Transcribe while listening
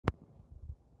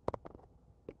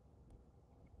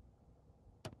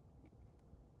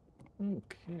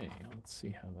Okay, let's see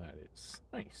how that is.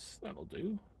 Nice, that'll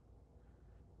do.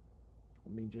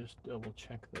 Let me just double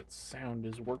check that sound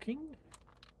is working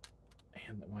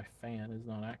and that my fan is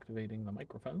not activating the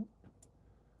microphone.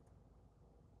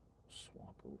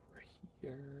 Swap over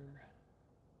here.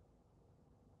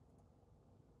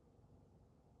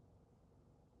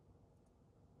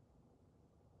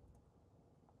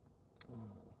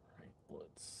 Alright,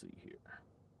 let's see here.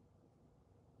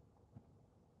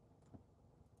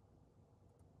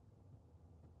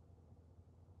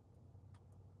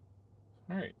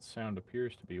 Alright, sound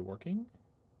appears to be working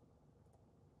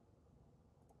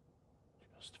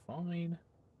just fine.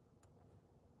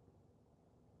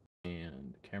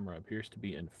 And the camera appears to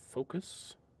be in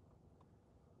focus.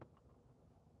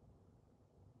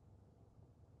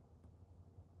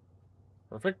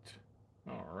 Perfect.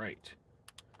 Alright.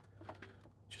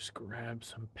 Just grab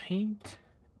some paint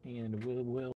and we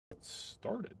will get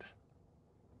started.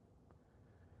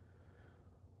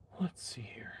 Let's see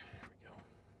here.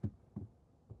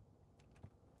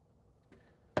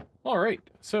 Alright,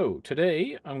 so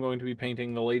today I'm going to be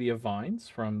painting the Lady of Vines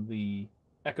from the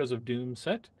Echoes of Doom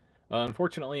set.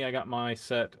 Unfortunately, I got my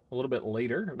set a little bit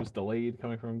later. It was delayed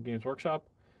coming from Games Workshop.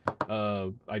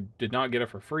 I did not get it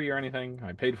for free or anything.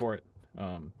 I paid for it,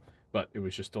 but it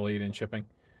was just delayed in shipping.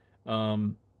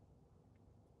 So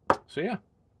yeah,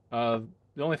 the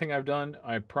only thing I've done,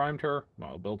 I primed her,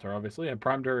 well, built her obviously. I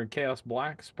primed her in Chaos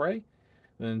Black spray,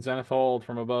 then zenithalled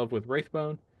from above with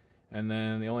Wraithbone, and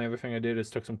then the only other thing I did is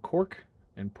took some cork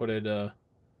and put it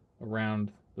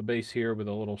around the base here with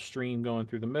a little stream going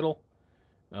through the middle.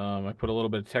 I put a little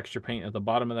bit of texture paint at the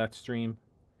bottom of that stream,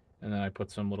 and then I put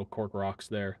some little cork rocks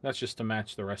there. That's just to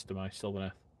match the rest of my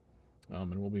Sylvaneth.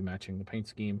 And we'll be matching the paint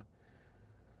scheme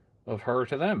of her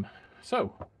to them.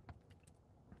 So,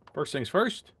 first things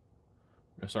first,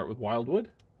 I'm going to start with Wildwood.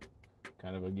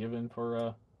 Kind of a given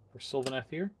for Sylvaneth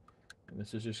here. And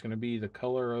this is just going to be the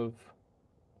color of,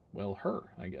 well, her,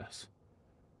 I guess.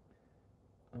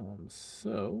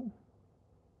 So,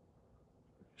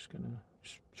 just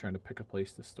trying to pick a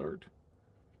place to start.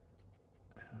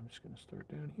 I'm just going to start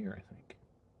down here, I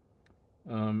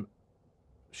think.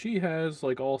 She has,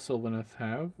 like all Sylvaneth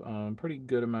have, pretty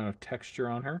good amount of texture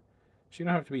on her. So you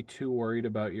don't have to be too worried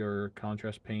about your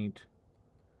contrast paint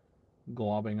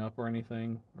globbing up or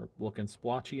anything, or looking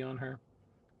splotchy on her.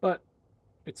 But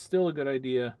it's still a good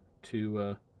idea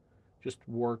to just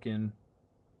work in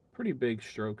pretty big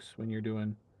strokes when you're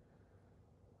doing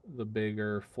the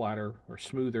bigger, flatter, or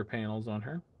smoother panels on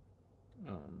her,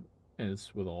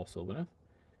 as with all Sylvaneth.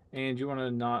 And you want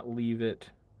to not leave it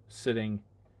sitting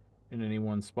in any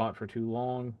one spot for too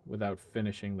long without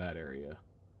finishing that area.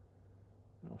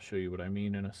 I'll show you what I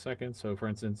mean in a second. So for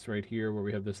instance, right here where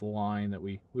we have this line that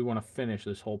we want to finish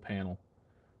this whole panel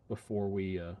before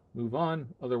we move on.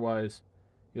 Otherwise,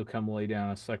 you'll come lay down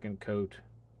a second coat,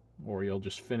 or you'll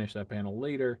just finish that panel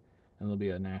later, and there'll be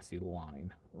a nasty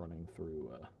line running through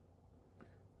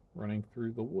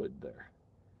the wood there.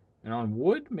 And on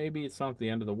wood, maybe it's not the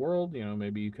end of the world. You know,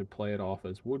 maybe you could play it off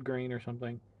as wood grain or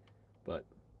something. But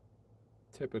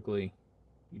typically,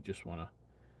 you just want to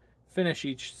finish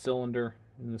each cylinder,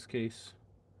 in this case,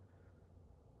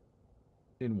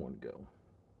 in one go.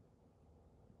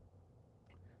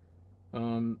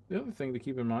 The other thing to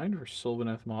keep in mind for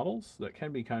Sylvaneth models that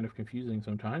can be kind of confusing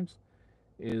sometimes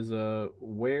is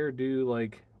where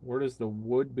does the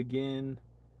wood begin,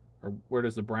 or where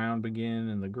does the brown begin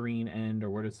and the green end, or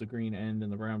where does the green end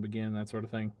and the brown begin, that sort of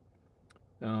thing.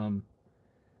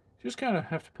 Just kind of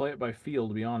have to play it by feel,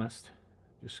 to be honest.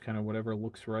 Just kind of whatever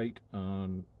looks right.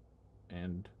 And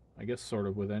I guess sort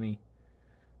of with any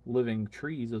living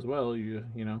trees as well, you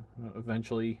know,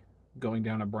 eventually going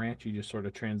down a branch, you just sort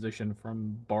of transition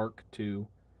from bark to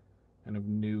kind of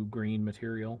new green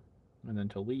material, and then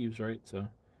to leaves, right? So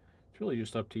it's really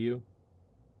just up to you.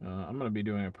 I'm going to be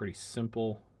doing a pretty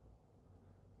simple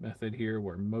method here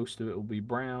where most of it will be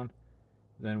brown.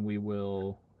 Then we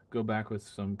will go back with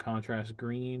some contrast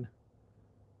green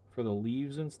for the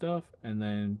leaves and stuff, and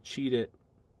then cheat it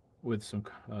with some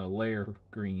layer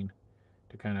green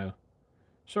to kind of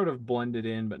sort of blend it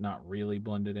in, but not really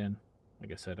blend it in.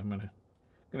 Like I said, I'm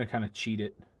gonna kind of cheat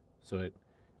it so it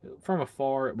from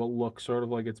afar it will look sort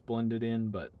of like it's blended in,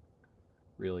 but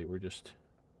really we're just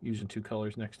using two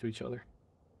colors next to each other.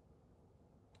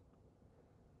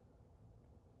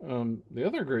 The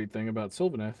other great thing about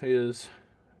Sylvaneth is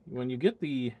when you get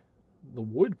the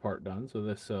wood part done, so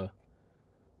this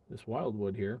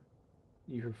wildwood here,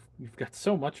 you've got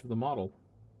so much of the model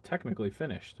technically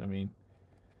finished. I mean,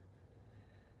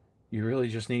 you really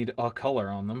just need a color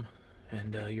on them,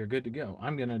 and you're good to go.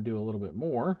 I'm going to do a little bit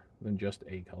more than just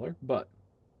a color, but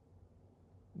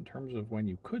in terms of when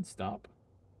you could stop,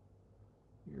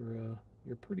 you're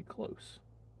pretty close.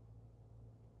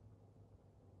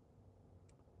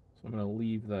 So I'm going to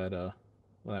leave that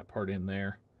part in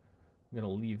there. I'm going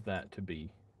to leave that to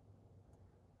be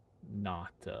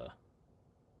not. I'm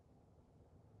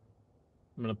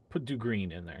going to do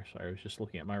green in there. Sorry, I was just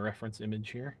looking at my reference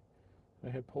image here I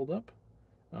had pulled up.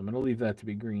 I'm going to leave that to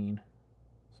be green,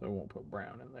 so I won't put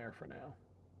brown in there for now.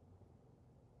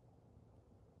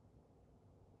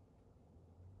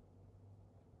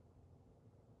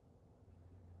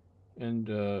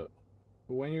 And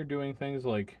when you're doing things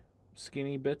like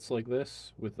skinny bits like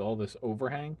this with all this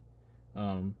overhang,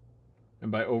 um,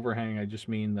 and by overhang I just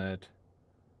mean that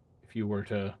if you were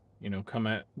to, come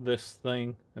at this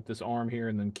thing, at this arm here,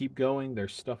 and then keep going,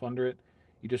 there's stuff under it.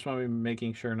 You just want to be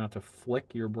making sure not to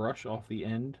flick your brush off the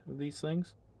end of these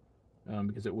things,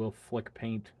 because it will flick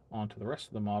paint onto the rest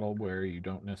of the model where you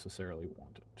don't necessarily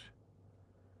want it.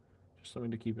 Just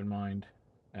something to keep in mind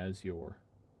as you're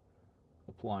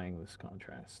applying this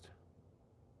contrast.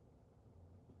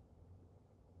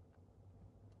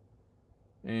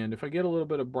 And if I get a little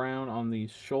bit of brown on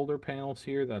these shoulder panels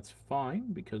here, that's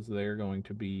fine because they're going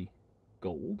to be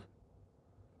gold.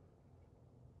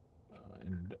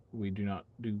 And we do not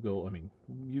do gold. I mean,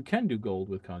 you can do gold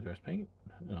with contrast paint.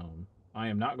 I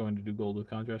am not going to do gold with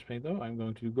contrast paint, though. I'm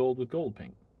going to do gold with gold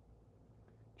paint.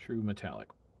 True metallic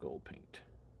gold paint.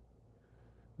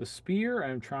 The spear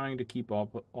I'm trying to keep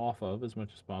off of as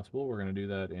much as possible. We're going to do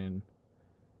that in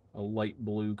a light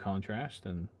blue contrast,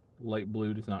 and light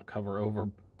blue does not cover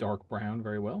over dark brown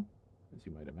very well, as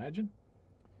you might imagine.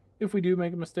 If we do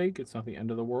make a mistake, it's not the end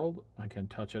of the world. I can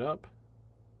touch it up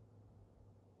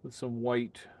with some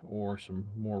white or some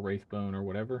more wraithbone or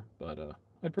whatever, but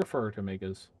I'd prefer to make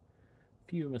as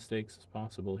few mistakes as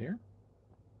possible here.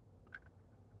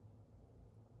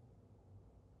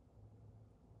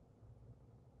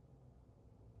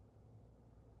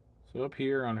 So up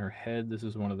here on her head, this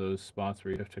is one of those spots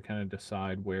where you have to kind of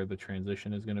decide where the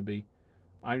transition is going to be.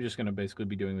 I'm just going to basically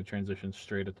be doing the transition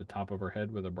straight at the top of her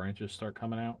head where the branches start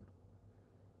coming out.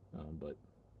 But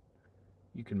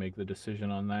you can make the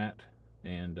decision on that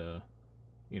and,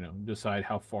 decide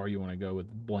how far you want to go with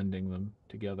blending them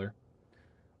together.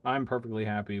 I'm perfectly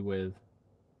happy with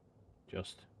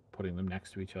just putting them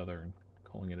next to each other and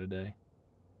calling it a day.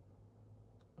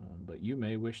 But you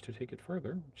may wish to take it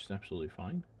further, which is absolutely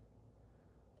fine.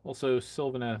 Also,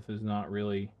 Sylvaneth is not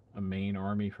really a main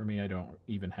army for me. I don't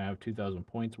even have 2,000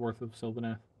 points worth of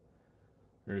Sylvaneth.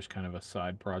 They're just kind of a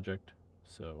side project,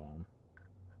 so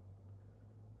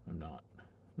I'm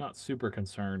not super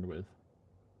concerned with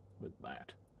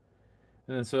that.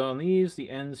 And then so on these,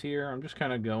 the ends here, I'm just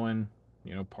kind of going,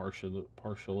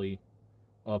 partially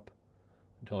up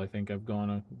until I think I've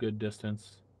gone a good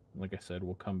distance. Like I said,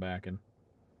 we'll come back and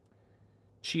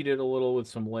cheat it a little with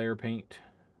some layer paint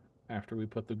after we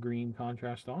put the green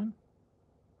contrast on.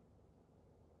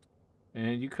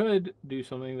 And you could do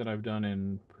something that I've done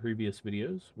in previous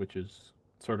videos, which is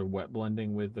sort of wet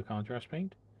blending with the contrast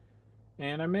paint.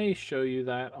 And I may show you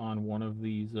that on one of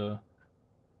these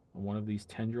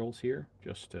tendrils here,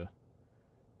 just to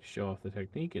show off the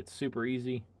technique. It's super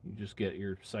easy. You just get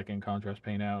your second contrast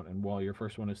paint out, and while your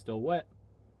first one is still wet,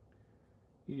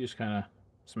 you just kind of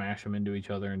smash them into each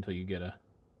other until you get a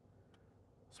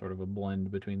sort of a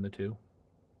blend between the two.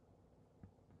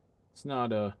 It's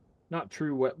not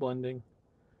true wet blending.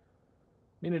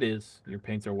 I mean, it is. Your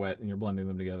paints are wet and you're blending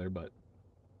them together, but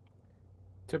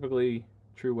typically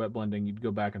true wet blending, you'd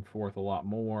go back and forth a lot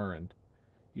more and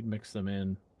you'd mix them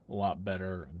in a lot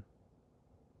better and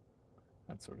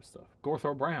that sort of stuff.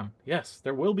 Gorthor Brown. Yes,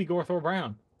 there will be Gorthor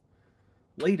Brown.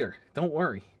 Later. Don't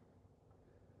worry.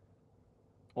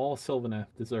 All Sylvaneth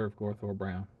deserve Gorthor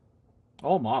Brown.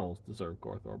 All models deserve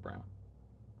Gorthor Brown.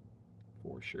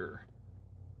 For sure.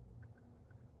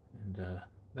 And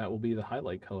that will be the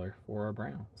highlight color for our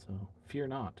brown. So fear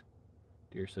not,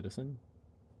 dear citizen.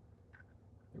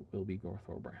 There will be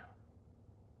Gorthor Brown.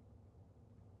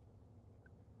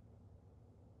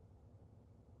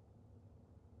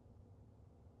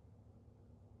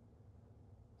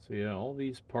 So yeah, all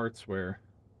these parts where,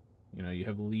 you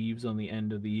have leaves on the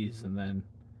end of these and then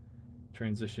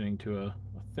transitioning to a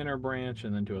thinner branch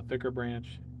and then to a thicker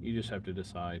branch, you just have to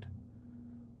decide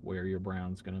where your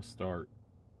brown's going to start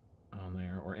on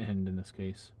there, or end in this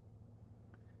case.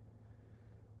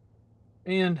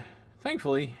 And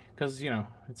thankfully, because,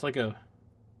 it's like a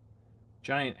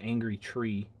giant angry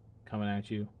tree coming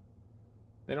at you,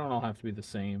 they don't all have to be the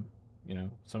same.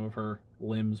 Some of her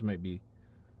limbs might be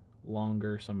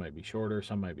longer, some might be shorter,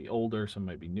 some might be older, some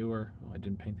might be newer. Oh, I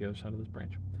didn't paint the other side of this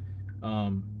branch.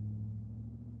 Um,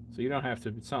 so you don't have to,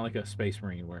 it's not like a Space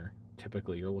Marine where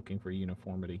typically you're looking for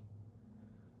uniformity.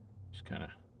 Just kind of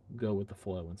go with the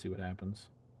flow and see what happens.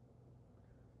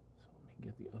 So let me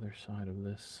get the other side of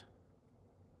this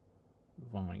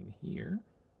vine here.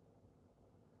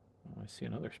 Oh, I see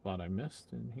another spot I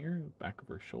missed in here, back of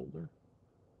her shoulder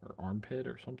or armpit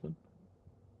or something.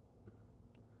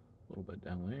 A little bit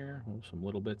down there. Oh, some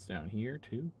little bits down here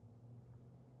too.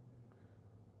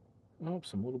 Oh,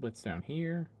 some little bits down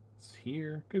here. It's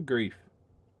here. Good grief.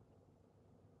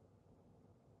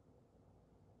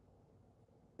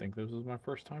 I think this was my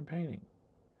first time painting.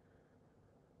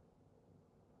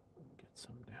 Get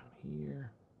some down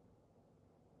here.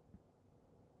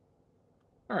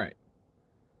 All right.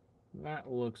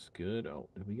 That looks good. Oh,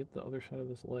 did we get the other side of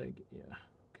this leg? Yeah.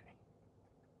 Okay.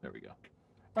 There we go.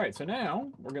 All right, so now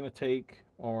we're going to take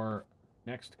our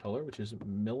next color, which is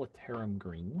Militarum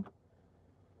Green.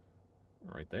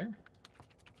 Right there.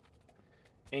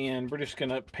 And we're just going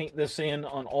to paint this in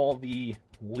on all the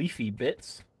leafy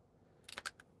bits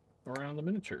around the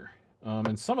miniature.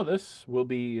 And some of this will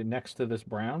be next to this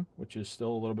brown, which is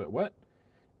still a little bit wet.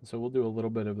 So we'll do a little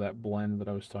bit of that blend that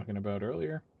I was talking about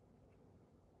earlier.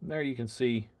 And there you can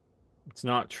see it's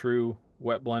not true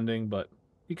wet blending, but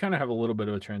you kind of have a little bit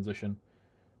of a transition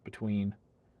between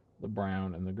the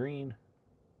brown and the green.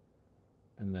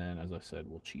 And then, as I said,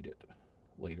 we'll cheat it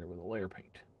later with a layer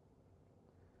paint.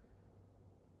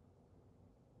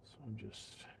 So I'm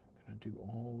just going to do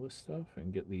all this stuff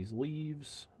and get these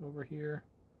leaves over here.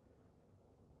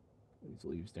 These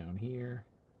leaves down here.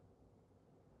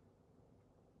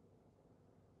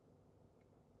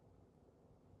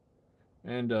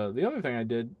 And the other thing I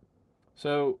did,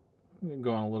 so I'm going to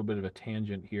go on a little bit of a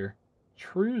tangent here.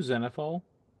 True Zenithal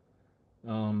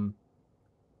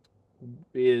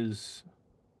is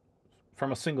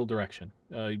from a single direction.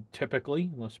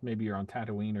 Typically, unless maybe you're on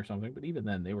Tatooine or something, but even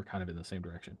then they were kind of in the same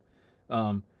direction.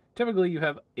 Typically you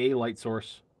have a light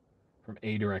source from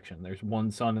a direction. There's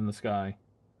one sun in the sky,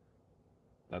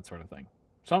 that sort of thing.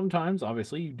 Sometimes,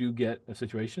 obviously, you do get a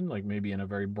situation, like maybe in a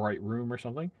very bright room or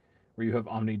something, where you have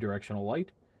omnidirectional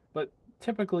light, but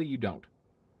typically you don't.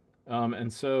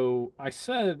 And so I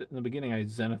said in the beginning I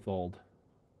zenithaled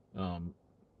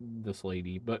this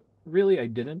lady, but really I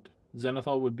didn't.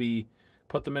 Zenithal would be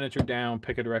put the miniature down,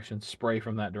 pick a direction, spray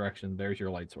from that direction, there's your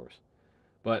light source.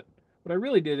 But what I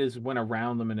really did is went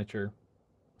around the miniature,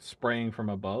 spraying from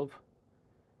above.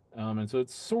 And so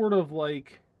it's sort of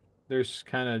like there's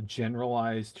kind of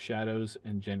generalized shadows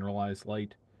and generalized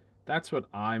light. That's what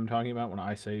I'm talking about when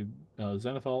I say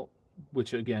zenithal,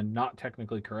 which again, not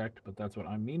technically correct, but that's what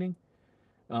I'm meaning.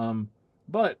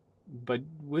 But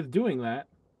with doing that,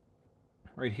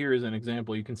 right here is an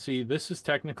example. You can see this is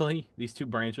technically these two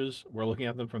branches. We're looking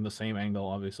at them from the same angle,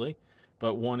 obviously,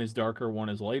 but one is darker, one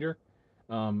is lighter.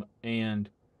 And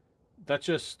that's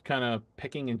just kind of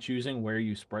picking and choosing where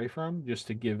you spray from just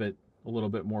to give it a little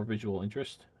bit more visual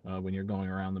interest when you're going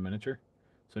around the miniature.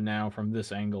 So now from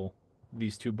this angle,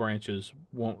 these two branches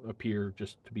won't appear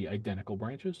just to be identical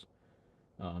branches.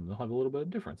 They'll have a little bit of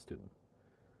difference to them,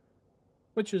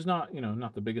 which is not,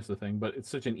 not the biggest of thing, but it's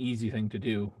such an easy thing to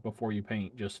do before you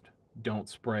paint. Just don't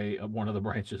spray one of the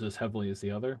branches as heavily as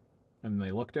the other, and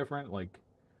they look different. Like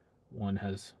one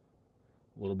has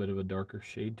a little bit of a darker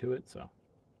shade to it, so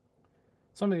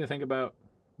something to think about.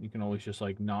 You can always just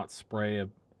like not spray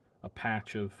a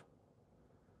patch of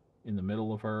in the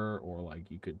middle of her, or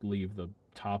like you could leave the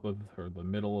top of or the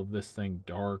middle of this thing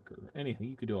dark, or anything.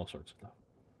 You could do all sorts of stuff.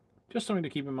 Just something to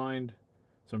keep in mind.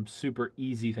 Some super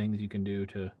easy things you can do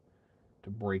to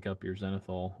break up your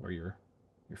zenithal or your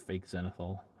fake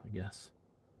zenithal, I guess.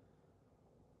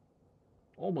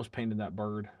 Almost painted that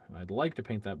bird. I'd like to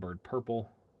paint that bird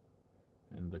purple.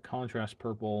 And the contrast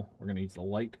purple, we're going to use the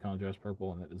light contrast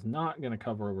purple, and it is not going to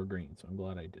cover over green, so I'm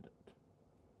glad I did it.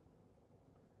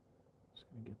 Just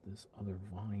going to get this other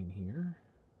vine here.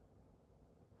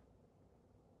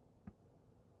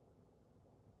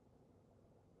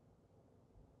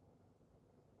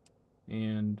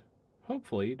 And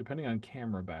hopefully, depending on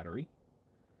camera battery,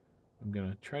 I'm going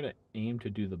to try to aim to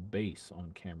do the base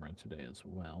on camera today as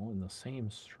well, in the same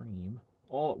stream,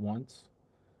 all at once.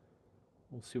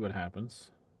 We'll see what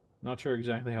happens. Not sure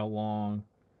exactly how long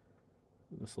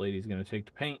this lady's going to take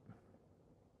to paint.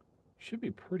 Should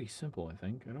be pretty simple, I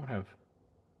think. I don't have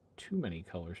too many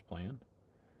colors planned,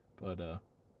 but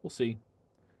we'll see.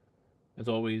 As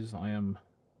always, I am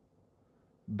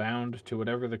bound to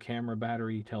whatever the camera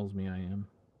battery tells me I am.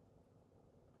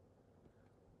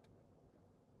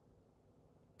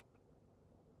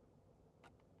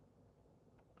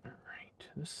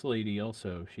 this lady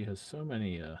also, she has so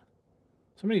many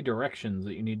directions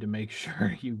that you need to make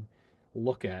sure you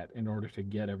look at in order to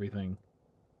get everything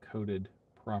coated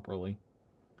properly.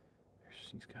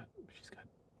 She's got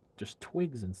just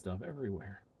twigs and stuff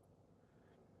everywhere.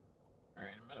 All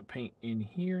right, I'm gonna paint in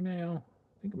here now.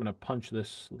 I think I'm gonna punch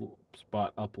this little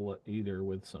spot up either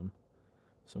with some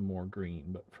more green,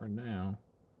 but for now,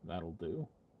 that'll do.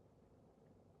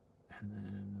 And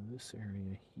then this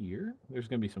area here, there's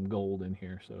gonna be some gold in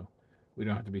here, so we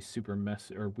don't have to be super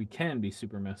messy, or we can be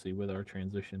super messy with our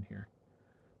transition here.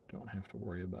 Don't have to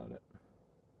worry about it.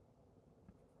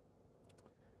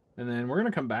 And then we're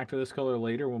going to come back to this color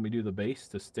later when we do the base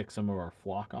to stick some of our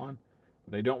flock on.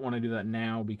 But I don't want to do that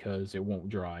now because it won't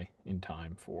dry in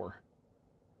time for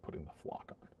putting the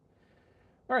flock on.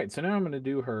 All right, so now I'm going to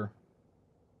do her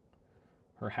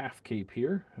half cape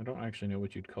here. I don't actually know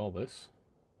what you'd call this.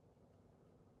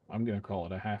 I'm going to call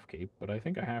it a half cape, but I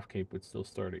think a half cape would still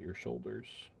start at your shoulders.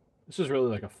 This is really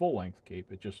like a full-length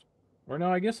cape. It just, or no,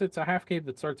 I guess it's a half cape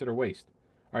that starts at her waist.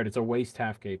 All right, it's a waist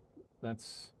half cape.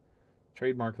 That's,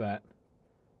 trademark that.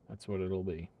 That's what it'll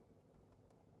be.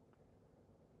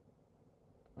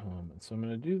 And so I'm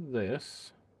going to do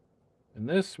this. And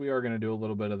this, we are going to do a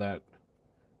little bit of that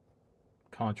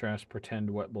contrast pretend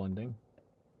wet blending.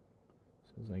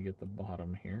 So as I get the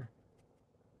bottom here.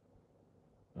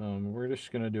 We're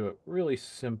just going to do it really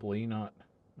simply, not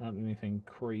anything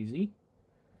crazy.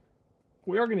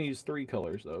 We are going to use 3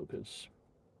 colors, though, because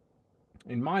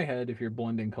in my head, if you're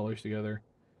blending colors together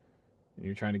and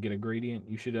you're trying to get a gradient,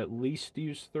 you should at least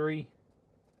use 3.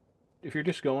 If you're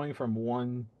just going from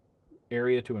one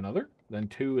area to another, then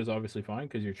 2 is obviously fine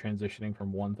because you're transitioning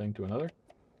from one thing to another.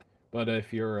 But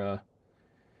if you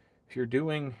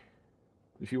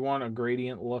want a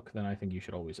gradient look, then I think you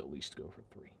should always at least go for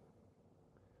 3.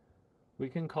 We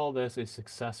can call this a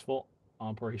successful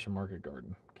Operation Market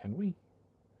Garden. Can we?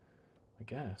 I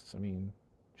guess. I mean,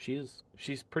 she's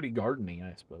pretty gardeny,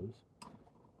 I suppose.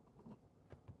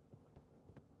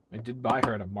 I did buy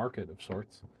her at a market of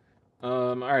sorts.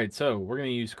 All right, so we're going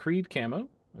to use Creed Camo.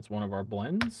 That's one of our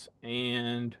blends.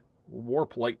 And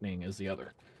Warp Lightning is the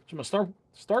other. So I'm going to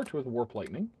start with Warp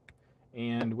Lightning.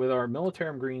 And with our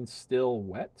Militarum Green still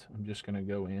wet, I'm just going to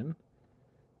go in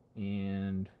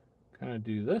and kind of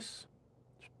do this.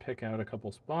 Just pick out a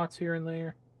couple spots here and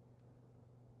there.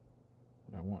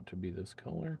 I want to be this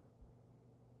color.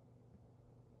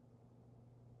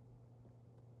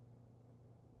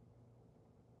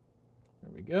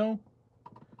 There we go.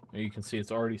 Now you can see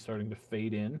it's already starting to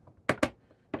fade in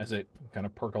as it kind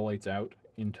of percolates out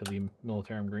into the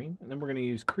Militarum Green. And then we're going to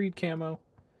use Creed Camo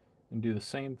and do the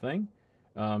same thing.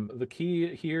 The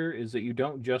key here is that you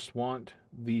don't just want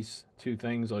these 2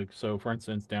 things. Like, so for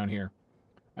instance, down here,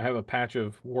 I have a patch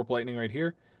of Warp Lightning right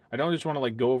here. I don't just want to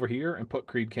like go over here and put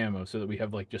Creed Camo so that we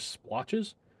have like just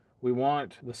splotches. We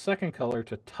want the second color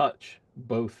to touch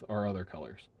both our other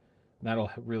colors. And that'll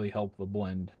really help the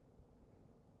blend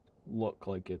look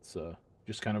like it's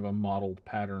just kind of a modeled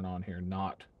pattern on here,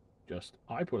 not just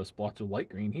I put a splotch of light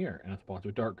green here and a splotch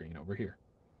of dark green over here,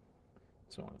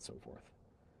 so on and so forth.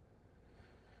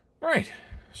 All right,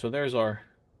 so there's our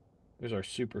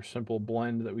super simple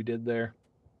blend that we did there.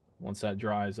 Once that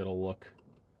dries, it'll look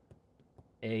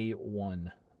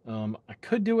A1. I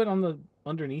could do it on the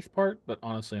underneath part, but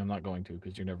honestly, I'm not going to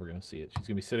because you're never going to see it. She's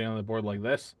going to be sitting on the board like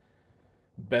this.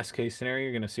 Best case scenario,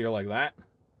 you're going to see her like that.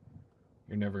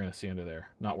 You're never going to see under there.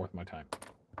 Not worth my time.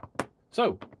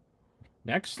 So,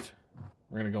 next,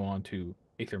 we're going to go on to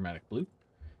Aethermatic Blue.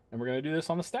 And we're going to do this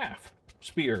on the staff.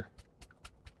 Spear.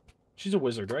 She's a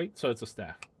wizard, right? So it's a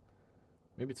staff.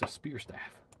 Maybe it's a spear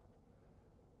staff.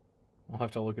 I'll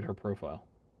have to look at her profile.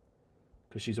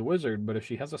 Because she's a wizard, but if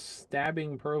she has a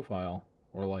stabbing profile,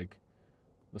 or like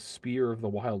the Spear of the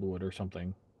Wildwood or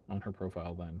something on her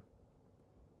profile, then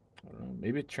I don't know.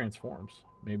 Maybe it transforms.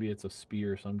 Maybe it's a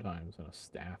spear sometimes and a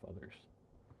staff others.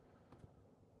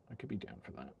 I could be down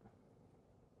for that.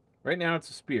 Right now it's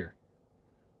a spear.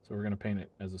 So we're going to paint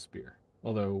it as a spear.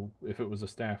 Although, if it was a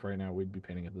staff right now, we'd be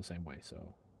painting it the same way. So,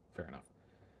 fair enough.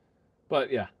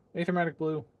 But yeah, Aethermatic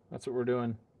Blue. That's what we're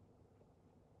doing.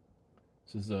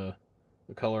 This is the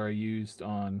color I used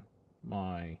on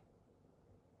my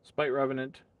Spite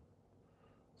Revenant.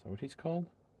 Is that what he's called?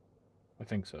 I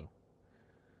think so.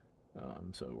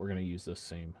 So we're going to use this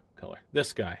same color.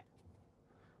 This guy.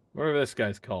 Whatever this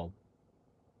guy's called.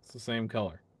 It's the same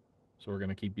color. So we're going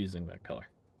to keep using that color.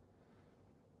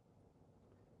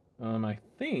 I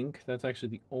think that's actually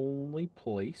the only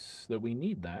place that we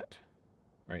need that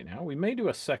right now. We may do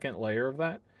a second layer of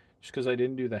that, just because I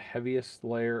didn't do the heaviest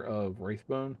layer of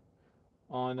Wraithbone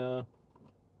on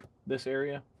this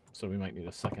area. So we might need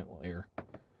a second layer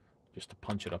just to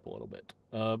punch it up a little bit.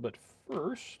 But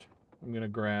first, I'm going to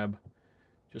grab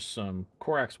just some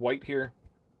Corax White here,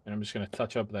 and I'm just going to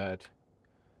touch up that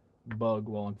bug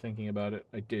while I'm thinking about it.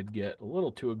 I did get a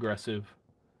little too aggressive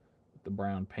with the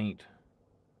brown paint,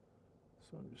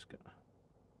 so I'm just going to...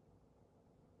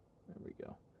 There we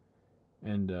go.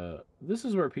 And this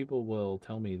is where people will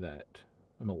tell me that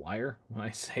I'm a liar when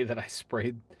I say that I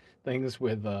sprayed things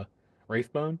with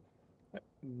Wraithbone.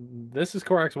 This is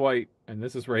Corax White, and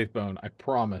this is Wraithbone. I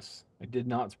promise. I did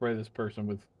not spray this person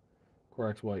with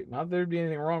Corax White. Not that there'd be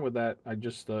anything wrong with that. I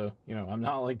just, I'm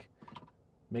not like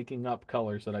making up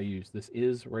colors that I use. This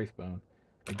is Wraithbone.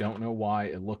 I don't know why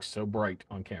it looks so bright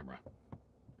on camera.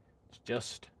 It's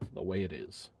just the way it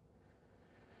is.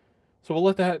 So we'll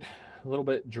let that a little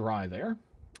bit dry there.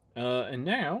 And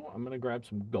now I'm going to grab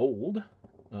some gold.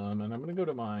 And I'm going to go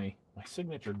to my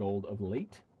signature gold of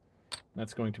late.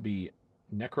 That's going to be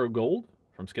Necro Gold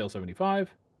from Scale 75.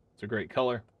 It's a great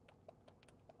color.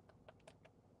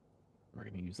 We're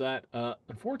going to use that.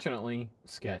 Unfortunately,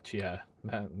 sketch, yeah.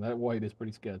 That white is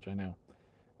pretty sketch, I know.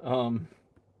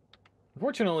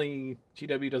 Unfortunately,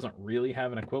 GW doesn't really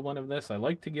have an equivalent of this. I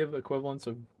like to give equivalents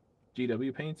of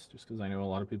GW paints just because I know a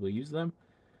lot of people use them.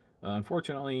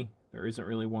 Unfortunately, there isn't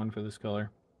really one for this color,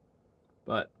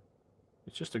 but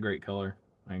it's just a great color.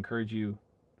 I encourage you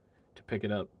to pick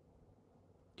it up,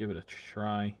 give it a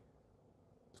try.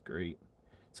 It's great.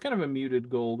 It's kind of a muted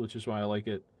gold, which is why I like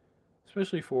it,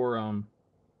 especially for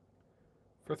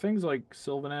things like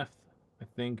Sylvaneth. I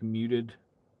think muted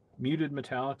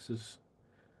metallics is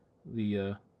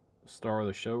the star of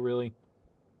the show, really.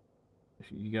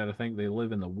 You got to think they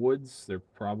live in the woods. They're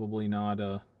probably not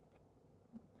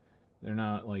they're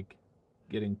not like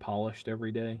getting polished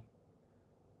every day.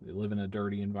 They live in a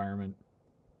dirty environment.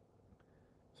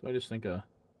 So I just think a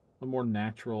more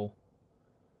natural,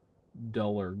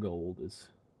 duller gold is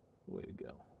the way to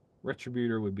go.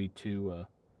 Retributor would be too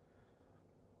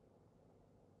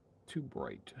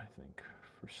bright, I think,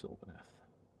 for Sylvaneth.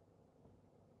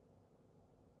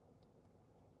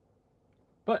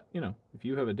 But, if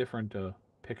you have a different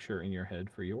picture in your head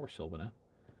for your Sylvaneth,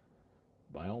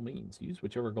 by all means, use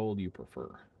whichever gold you prefer.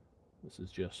 This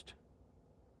is just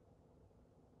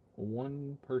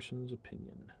one person's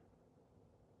opinion.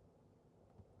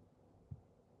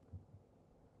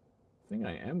 The thing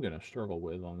I am going to struggle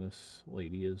with on this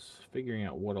lady is figuring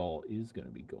out what all is going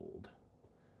to be gold.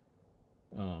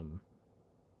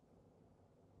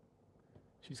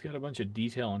 She's got a bunch of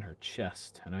detail on her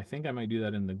chest, and I think I might do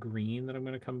that in the green that I'm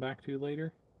going to come back to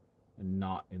later, and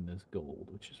not in this gold,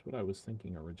 which is what I was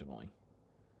thinking originally.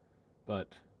 But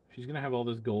she's going to have all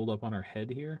this gold up on her head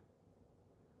here,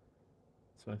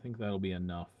 so I think that'll be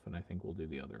enough, and I think we'll do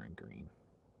the other in green.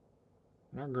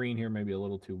 And our green here may be a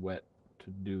little too wet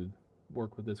to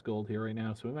work with this gold here right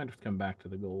now, so we might have to come back to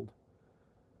the gold.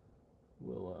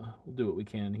 We'll do what we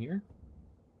can here.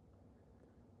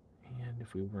 And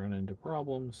if we run into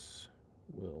problems,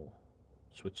 we'll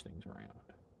switch things around.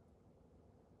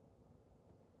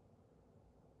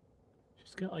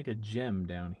 She's got like a gem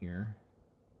down here.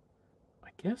 I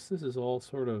guess this is all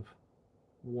sort of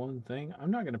one thing.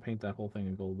 I'm not going to paint that whole thing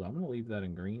in gold, though. I'm going to leave that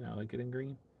in green. I like it in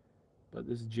green. But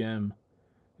this gem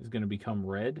is going to become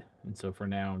red, and so for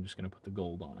now I'm just going to put the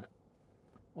gold on it.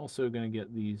 Also going to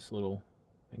get these little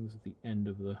things at the end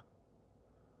of the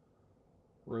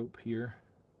rope here.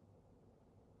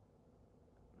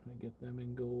 I get them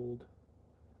in gold.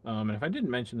 And if I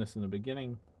didn't mention this in the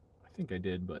beginning, I think I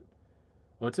did, but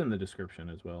it's in the description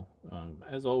as well.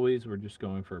 As always, we're just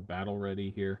going for battle ready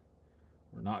here.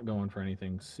 We're not going for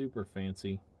anything super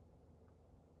fancy.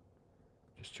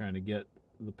 Just trying to get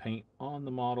the paint on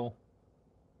the model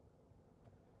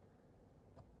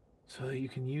so that you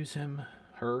can use him,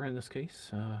 her in this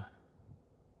case,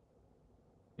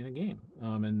 in a game.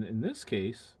 And in this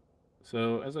case,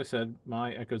 so as I said,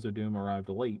 my Echoes of Doom arrived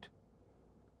late,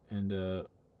 and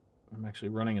I'm actually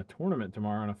running a tournament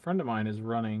tomorrow, and a friend of mine is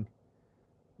running,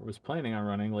 or was planning on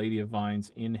running, Lady of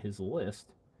Vines in his list.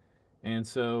 And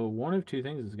so one of two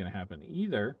things is going to happen.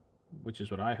 Either, which is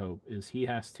what I hope, is he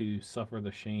has to suffer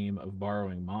the shame of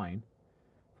borrowing mine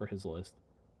for his list,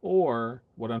 or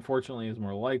what unfortunately is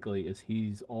more likely is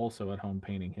he's also at home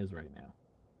painting his right now.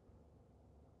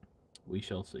 We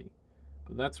shall see.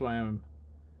 But that's why I'm,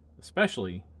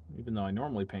 especially, even though I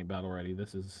normally paint Battle Ready,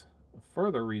 this is a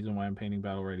further reason why I'm painting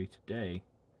Battle Ready today,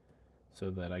 so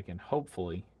that I can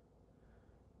hopefully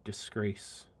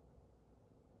disgrace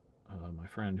my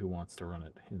friend who wants to run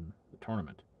it in the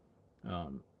tournament.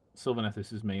 Sylvaneth is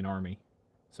his main army,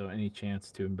 so any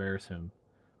chance to embarrass him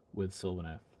with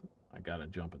Sylvaneth, I gotta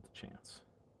jump at the chance.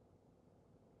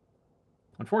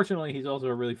 Unfortunately, he's also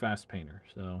a really fast painter,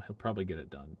 so he'll probably get it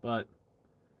done. But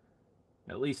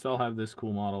at least I'll have this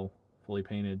cool model fully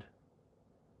painted,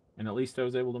 and at least I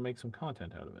was able to make some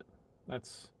content out of it.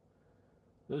 That's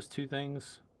those two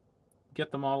things.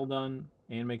 Get the model done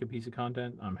and make a piece of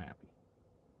content, I'm happy.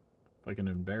 If I can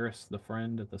embarrass the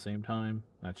friend at the same time,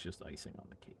 that's just icing on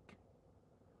the cake.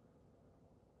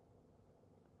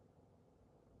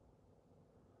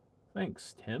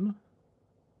 Thanks, Tim.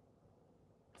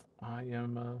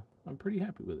 I'm pretty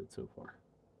happy with it so far.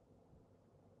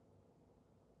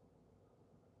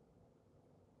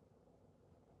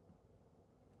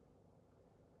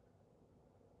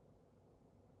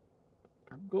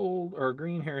 Our gold or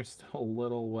green hair is still a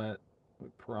little wet. We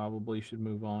probably should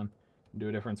move on and do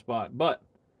a different spot. But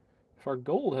if our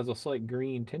gold has a slight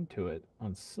green tint to it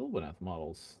on Sylvaneth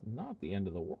models, not the end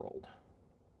of the world.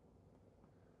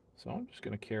 So I'm just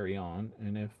going to carry on,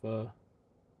 and if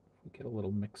we get a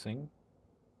little mixing,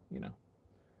 you know,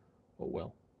 oh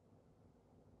well.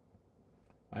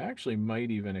 I actually might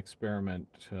even experiment,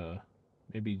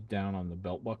 maybe down on the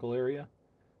belt buckle area.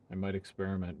 I might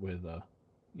experiment with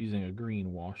using a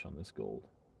green wash on this gold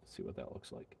to see what that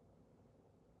looks like.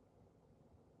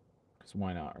 Because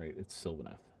why not, right? It's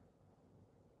Sylvaneth.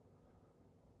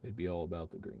 They'd be all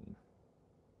about the green.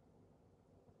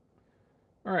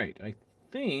 All right, I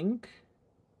think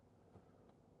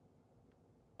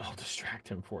I'll distract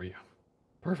him for you.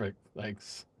 Perfect,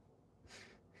 thanks.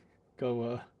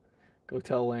 Go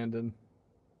tell Landon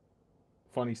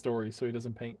funny stories so he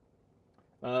doesn't paint.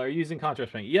 Are you using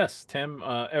contrast paint? Yes, Tim.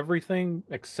 Everything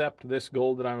except this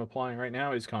gold that I'm applying right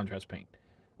now is contrast paint.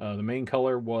 The main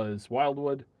color was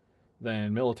Wildwood,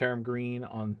 then Militarum Green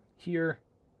on here,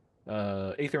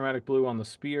 Aethermatic Blue on the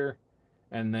spear,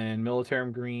 and then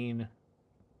Militarum Green,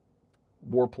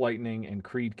 Warp Lightning, and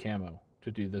Creed Camo to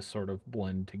do this sort of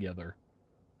blend together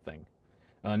thing.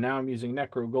 Now I'm using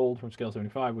Necro Gold from Scale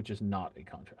 75, which is not a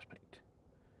contrast paint.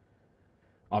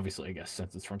 Obviously, I guess,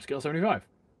 since it's from Scale 75.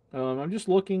 I'm just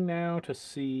looking now to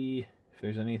see if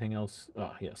there's anything else.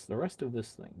 Oh, yes, the rest of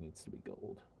this thing needs to be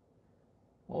gold.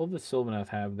 All of the Sylvaneth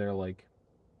have their, like,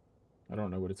 I don't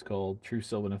know what it's called. True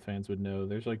Sylvaneth fans would know.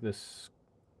 There's, like, this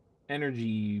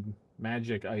energy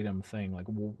magic item thing, like,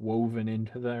 woven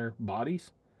into their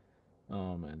bodies.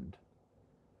 And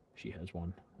she has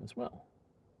one as well.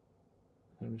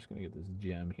 I'm just going to get this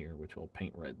gem here, which I'll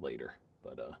paint red later.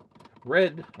 But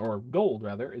red, or gold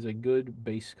rather, is a good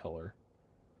base color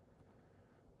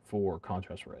for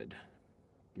contrast red.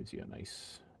 Gives you a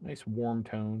nice warm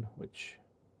tone, which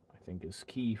I think is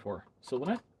key for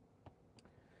Sylvaneth.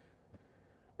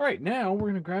 All right, now we're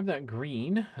going to grab that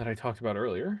green that I talked about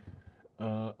earlier.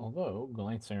 Although,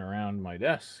 glancing around my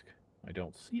desk, I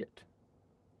don't see it.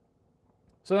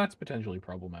 So that's potentially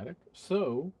problematic.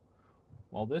 So,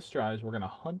 while this dries, we're going to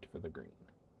hunt for the green.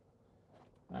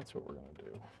 That's what we're going to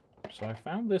do. So I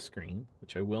found this green,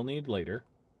 which I will need later.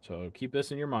 So keep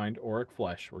this in your mind. Auric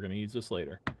Flesh. We're going to use this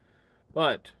later.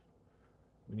 But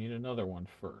we need another one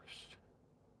first.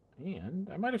 And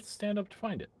I might have to stand up to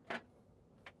find it.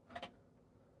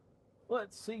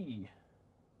 Let's see.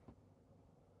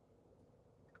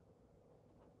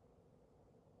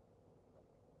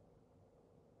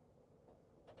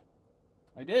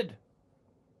 I did.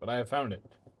 But I have found it.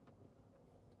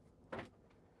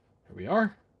 Here we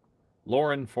are.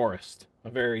 Lauren Forest. A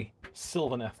very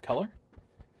Sylvaneth color.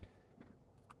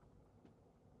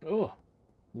 Oh,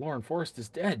 Lauren Forest is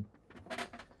dead.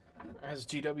 As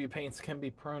GW paints can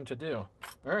be prone to do.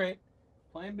 Alright.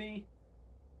 Plan B.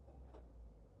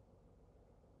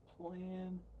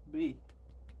 Plan B.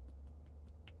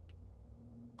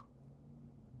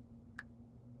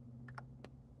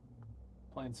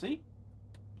 Plan C?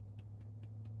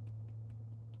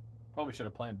 Probably should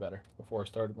have planned better before I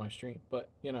started my stream, but,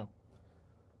 you know,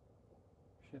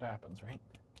 shit happens, right?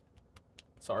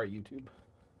 Sorry, YouTube.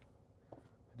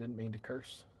 I didn't mean to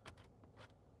curse.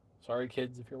 Sorry,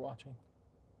 kids, if you're watching.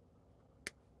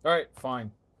 Alright,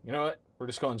 fine. You know what? We're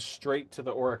just going straight to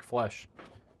the Auric Flesh.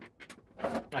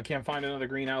 I can't find another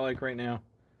green I like right now.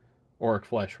 Auric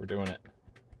Flesh, we're doing it.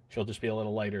 She'll just be a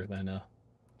little lighter than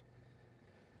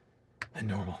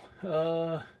normal.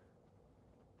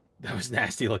 That was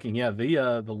nasty looking. Yeah,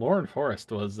 the Lauren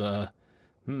Forest was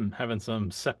having some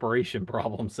separation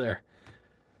problems there.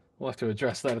 We'll have to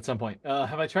address that at some point.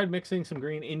 Have I tried mixing some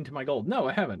green into my gold? No,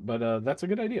 I haven't, but that's a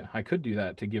good idea. I could do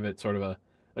that to give it sort of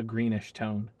a greenish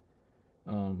tone.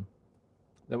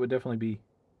 That would definitely be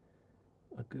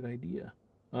a good idea.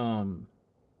 I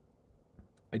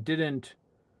didn't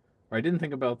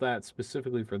think about that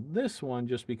specifically for this one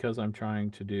just because I'm trying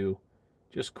to do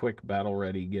just quick battle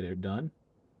ready, get it done.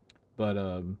 But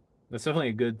That's definitely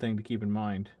a good thing to keep in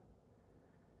mind.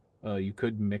 You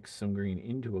could mix some green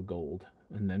into a gold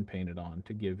and then paint it on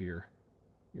to give your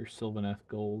Sylvaneth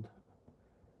gold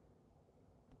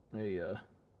a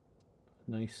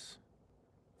nice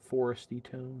foresty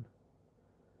tone.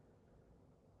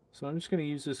 So I'm just going to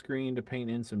use this green to paint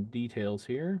in some details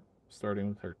here, starting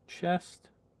with her chest.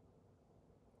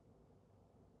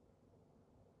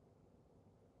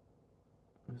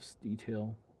 This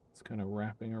detail is kind of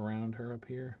wrapping around her up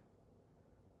here.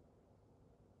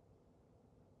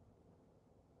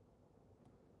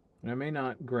 And I may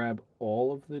not grab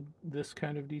all of this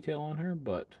kind of detail on her,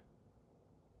 but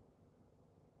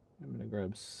I'm going to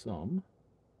grab some.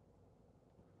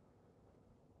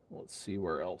 Let's see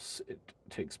where else it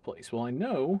takes place. Well, I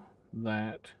know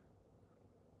that...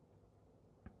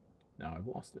 Now I've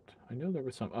lost it. I know there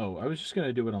was some... Oh, I was just going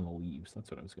to do it on the leaves.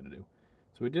 That's what I was going to do.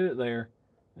 So we did it there,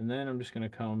 and then I'm just going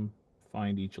to come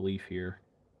find each leaf here.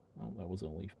 Oh, that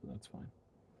wasn't a leaf, but that's fine.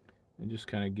 And just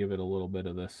kind of give it a little bit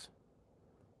of this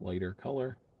lighter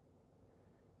color.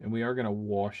 And we are going to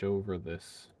wash over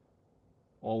this,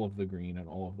 all of the green and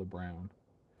all of the brown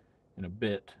in a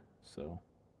bit, so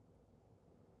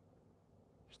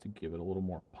just to give it a little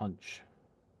more punch.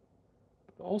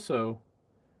 But also,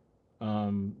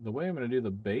 the way I'm going to do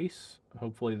the base,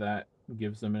 hopefully that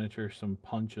gives the miniature some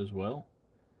punch as well.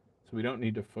 So we don't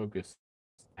need to focus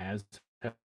as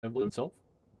heavily on itself,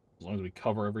 as long as we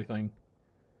cover everything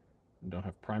and don't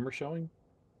have primer showing.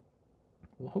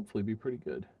 We'll hopefully be pretty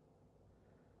good.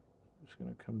 I'm just going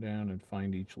to come down and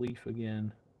find each leaf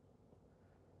again.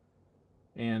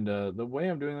 And the way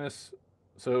I'm doing this,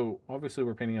 so obviously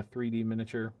we're painting a 3D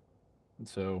miniature, and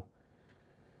so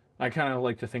I kind of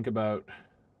like to think about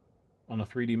on a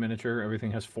 3D miniature, everything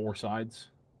has four sides.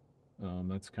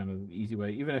 That's kind of the easy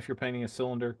way. Even if you're painting a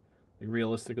cylinder, like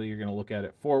realistically, you're going to look at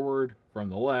it forward, from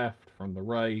the left, from the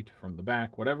right, from the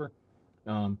back, whatever.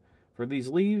 For these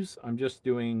leaves, I'm just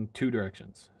doing two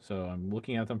directions. So I'm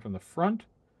looking at them from the front.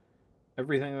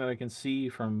 Everything that I can see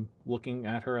from looking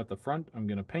at her at the front, I'm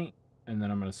going to paint. And then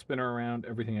I'm going to spin her around.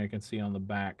 Everything I can see on the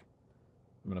back,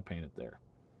 I'm going to paint it there.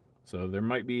 So there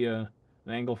might be an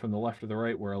angle from the left or the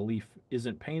right where a leaf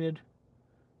isn't painted.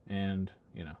 And,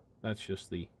 you know, that's just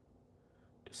the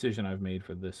decision I've made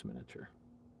for this miniature.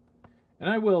 And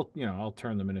I will, you know, I'll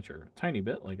turn the miniature a tiny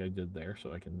bit like I did there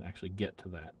so I can actually get to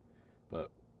that. But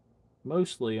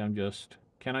mostly I'm just,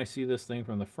 can I see this thing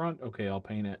from the front? Okay, I'll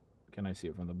paint it. Can I see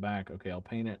it from the back? Okay, I'll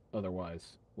paint it.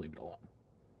 Otherwise, leave it alone.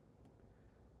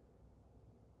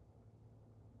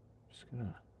 Just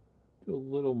gonna do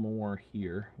a little more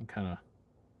here and kind of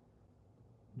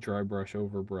dry brush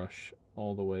over brush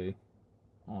all the way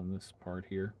on this part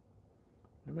here.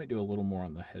 I might do a little more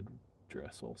on the head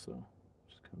dress also.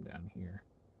 Just come down here.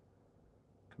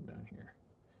 Come down here.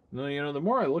 And then, you know, the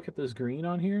more I look at this green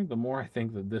on here, the more I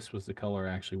think that this was the color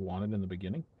I actually wanted in the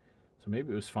beginning. So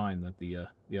maybe it was fine that the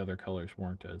other colors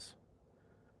weren't as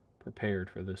prepared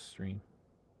for this stream.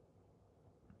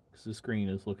 Because this green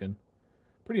is looking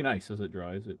pretty nice as it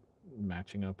dries. It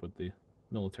matching up with the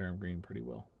Militarum green pretty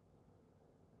well.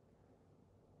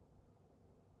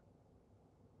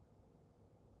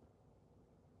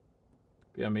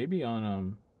 Yeah, maybe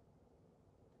on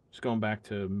just going back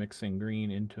to mixing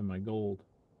green into my gold.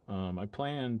 I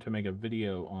plan to make a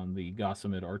video on the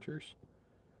Gossamed archers,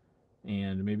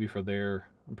 and maybe for their,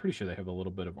 I'm pretty sure they have a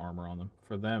little bit of armor on them.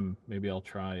 For them, maybe I'll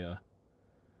try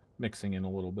mixing in a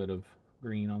little bit of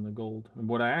green on the gold. And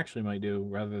what I actually might do,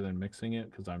 rather than mixing it,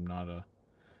 because I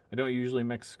don't usually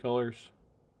mix colors.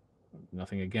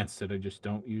 Nothing against it, I just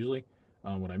don't usually.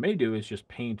 What I may do is just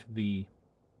paint the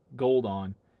gold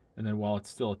on, and then while it's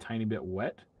still a tiny bit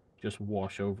wet, just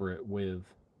wash over it with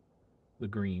the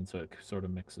green so it sort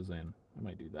of mixes in. I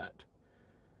might do that.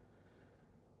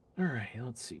 All right,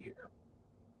 let's see here.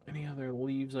 Any other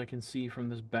leaves I can see from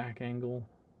this back angle?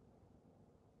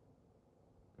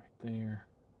 Right there,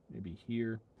 maybe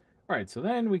here. All right, so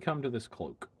then we come to this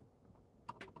cloak.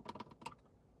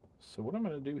 So what I'm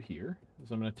going to do here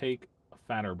is I'm going to take a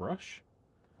fatter brush.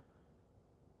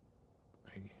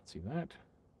 You can see that.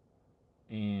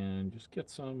 And just get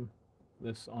some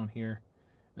this on here.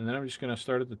 And then I'm just going to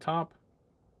start at the top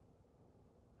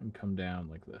and come down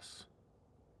like this.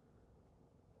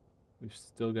 We've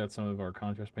still got some of our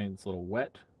contrast paint that's a little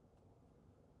wet.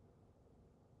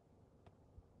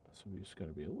 So we just got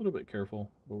to be a little bit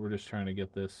careful, but we're just trying to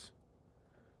get this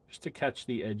just to catch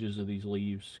the edges of these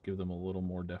leaves, give them a little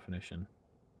more definition.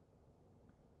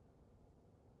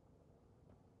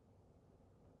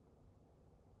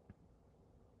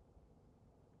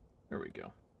 There we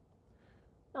go.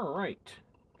 All right.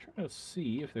 Trying to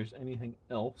see if there's anything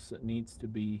else that needs to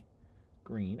be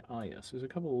green. Ah, yes, there's a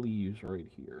couple of leaves right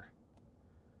here.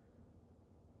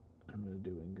 I'm going to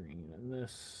do in green and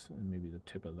this, and maybe the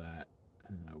tip of that,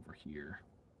 and over here.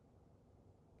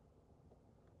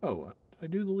 Oh, did I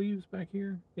do the leaves back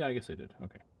here? Yeah, I guess I did.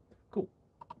 Okay, cool.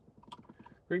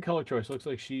 Great color choice. Looks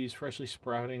like she's freshly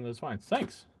sprouting those vines.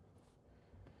 Thanks.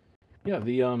 Yeah,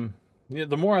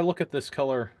 the more I look at this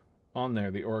color on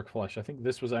there, the auric flesh, I think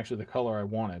this was actually the color I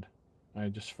wanted. I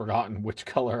had just forgotten which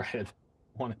color I had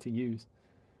wanted to use,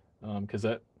 because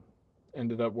that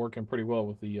ended up working pretty well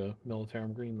with the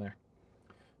militarum green there.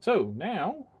 So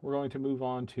now we're going to move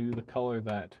on to the color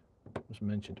that was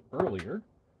mentioned earlier.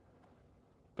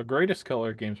 The greatest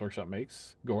color Games Workshop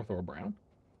makes, Gorthor Brown.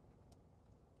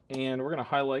 And we're going to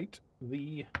highlight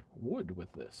the wood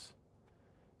with this.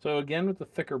 So again, with the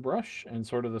thicker brush, and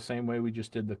sort of the same way we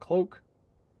just did the cloak,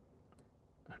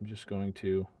 I'm just going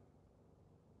to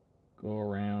go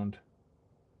around,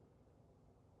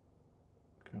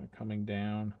 kind of coming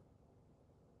down.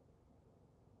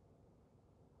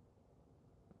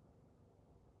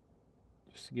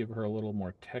 Just to give her a little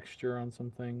more texture on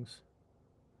some things.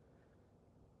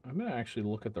 I'm going to actually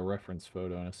look at the reference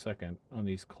photo in a second on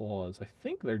these claws. I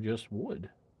think they're just wood.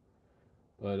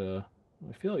 But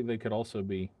I feel like they could also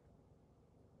be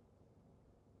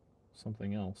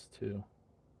something else too.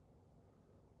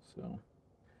 So,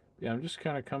 yeah, I'm just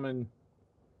kind of coming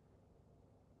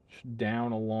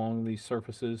down along these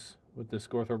surfaces with this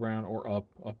Gorthor Brown, or up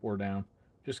or down.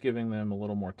 Just giving them a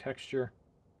little more texture.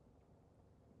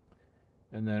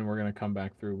 And then we're going to come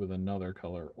back through with another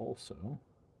color also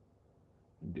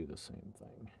and do the same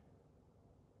thing.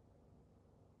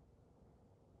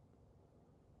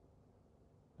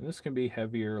 And this can be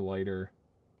heavier, lighter.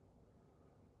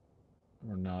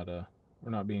 We're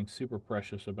not being super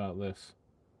precious about this.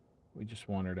 We just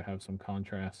want her to have some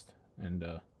contrast, and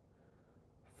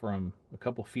from a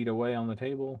couple feet away on the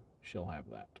table, she'll have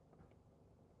that.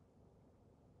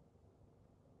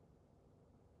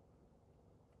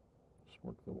 Just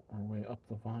work our way up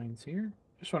the vines here.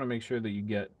 Just want to make sure that you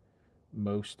get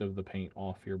most of the paint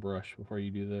off your brush before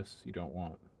you do this. You don't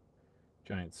want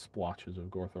giant splotches of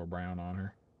Gorthor Brown on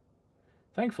her.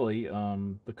 Thankfully,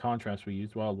 the contrast we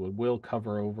used, Wildwood, will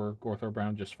cover over Gorthor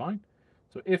Brown just fine.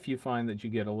 So if you find that you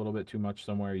get a little bit too much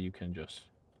somewhere, you can just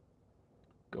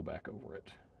go back over it.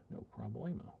 No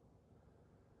problemo.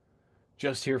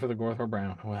 Just here for the Gorthor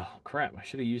Brown. Well, crap, I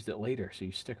should have used it later so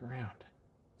you stick around.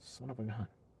 Son of a gun.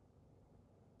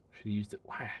 Should have used it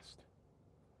last.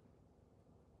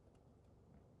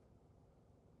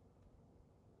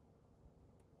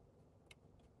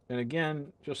 And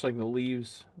again, just like the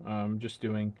leaves, I'm just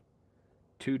doing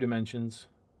 2 dimensions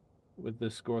with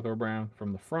this Gorthor Brown.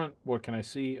 From the front, what can I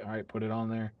see? All right, put it on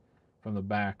there. From the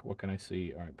back, what can I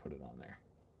see? All right, put it on there.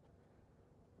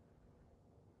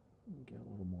 Get a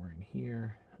little more in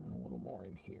here, and a little more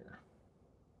in here.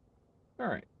 All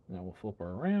right, now we'll flip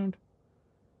her around.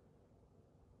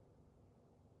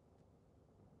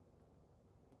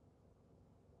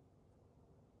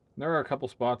 There are a couple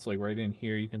spots, like right in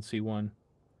here, you can see one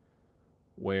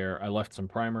where I left some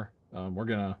primer. We're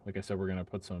gonna, like I said, we're gonna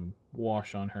put some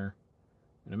wash on her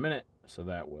in a minute, so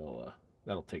that will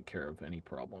that'll take care of any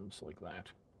problems like that.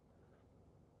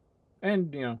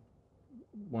 And you know,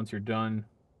 once you're done,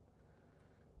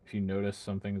 if you notice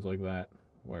some things like that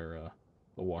where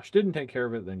the wash didn't take care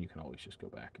of it, then you can always just go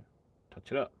back and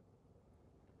touch it up.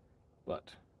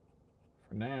 But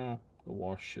for now, the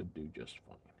wash should do just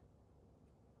fine.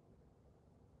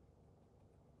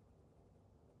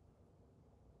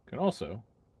 You can also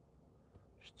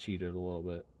just cheat it a little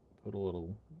bit, put a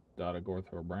little dot of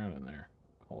Gorthor Brown in there,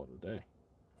 call it a day.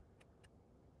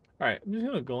 All right, I'm just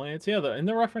gonna glance. Yeah, in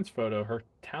the reference photo, her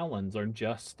talons are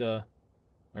just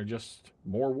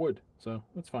more wood, so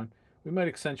that's fine. We might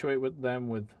accentuate with them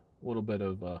with a little bit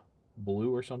of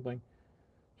blue or something,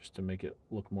 just to make it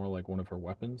look more like one of her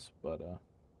weapons. But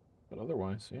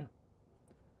otherwise, yeah,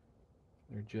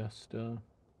 they're just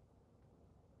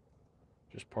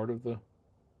part of the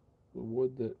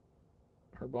wood that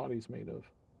her body's made of.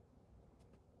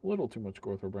 A little too much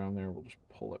Gorthor Brown there. We'll just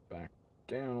pull it back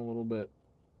down a little bit.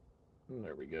 And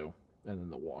there we go. And then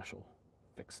the wash will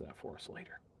fix that for us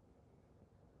later.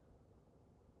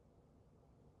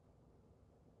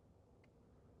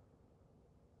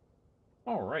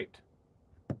 All right.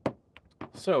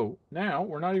 So now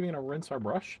we're not even going to rinse our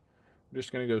brush. We're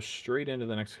just going to go straight into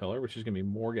the next color, which is going to be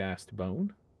Morghast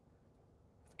Bone.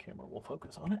 The camera will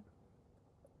focus on it.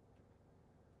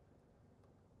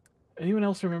 Anyone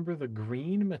else remember the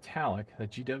green metallic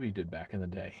that GW did back in the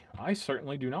day? I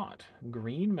certainly do not.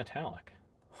 Green metallic.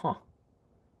 Huh.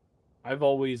 I've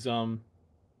always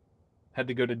Had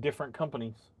to go to different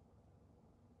companies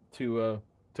to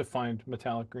find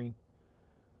metallic green.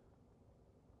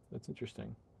 That's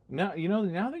interesting. Now,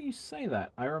 now that you say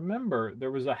that, I remember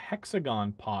there was a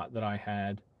hexagon pot that I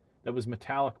had that was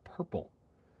metallic purple.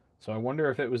 So I wonder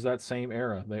if it was that same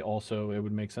era. It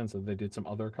would make sense that they did some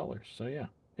other colors. So yeah,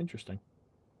 interesting.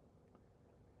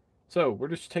 So we're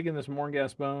just taking this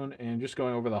Morngas bone and just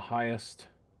going over the highest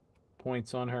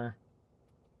points on her.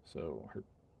 So her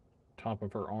top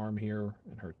of her arm here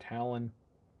and her talon.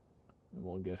 And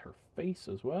we'll get her face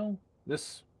as well.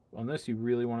 On this, you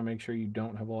really want to make sure you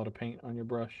don't have a lot of paint on your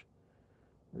brush.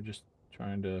 We're just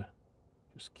trying to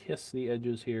just kiss the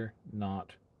edges here,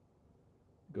 not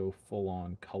go full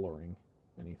on coloring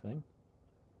anything.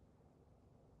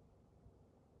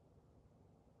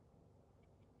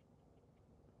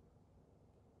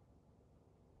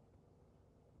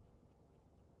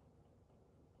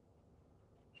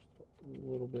 Just a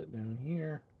little bit down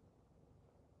here.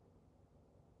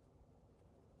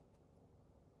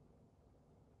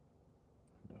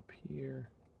 And up here.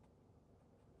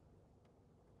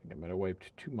 I think I might have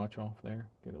wiped too much off there.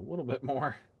 Get a little bit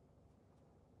more.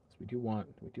 So we do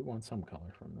want some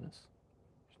color from this.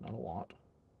 It's not a lot.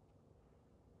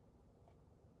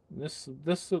 And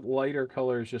this lighter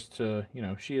color is just to,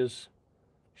 she's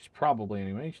probably,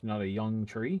 anyway, she's not a young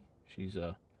tree. She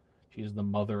is the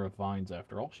mother of vines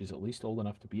after all. She's at least old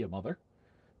enough to be a mother.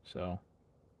 So,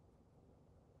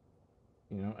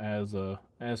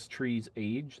 as trees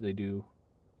age, they do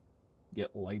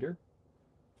get lighter.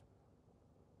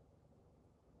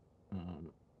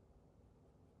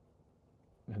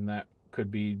 And that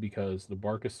could be because the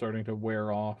bark is starting to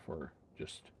wear off, or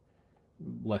just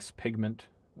less pigment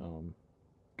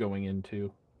going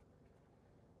into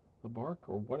the bark,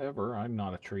 or whatever. I'm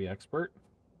not a tree expert,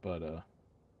 but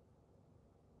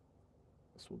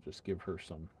this will just give her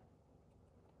some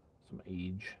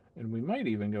age. And we might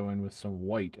even go in with some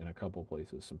white in a couple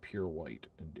places, some pure white,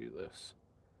 and do this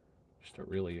just to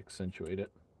really accentuate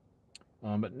it.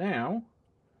 But now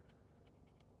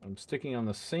I'm sticking on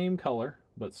the same color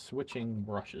but switching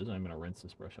brushes. I'm going to rinse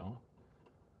this brush off.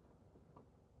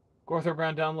 Gorthor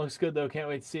Brown Down looks good though. Can't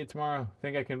wait to see it tomorrow.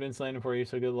 Think I convinced Landon for you,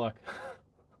 so good luck.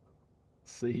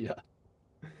 See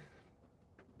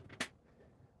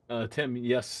ya. Tim,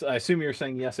 yes, I assume you're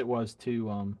saying yes, it was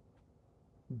to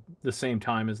the same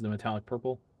time as the metallic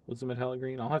purple was the metallic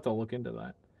green. I'll have to look into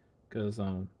that, because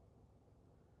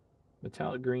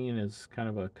metallic green is kind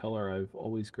of a color I've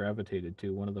always gravitated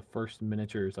to. One of the first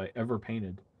miniatures I ever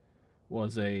painted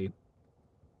was a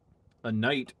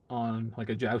knight on, like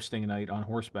a jousting knight on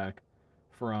horseback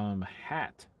from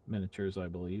Hat Miniatures, I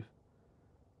believe.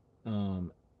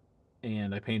 And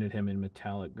I painted him in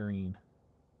metallic green.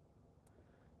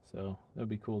 So that'd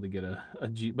be cool to get a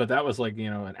G, but that was like,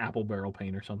 an apple barrel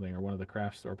paint or something, or one of the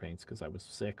craft store paints, because I was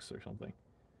 6 or something.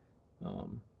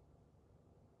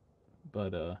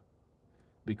 But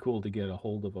be cool to get a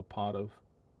hold of a pot of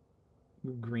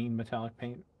green metallic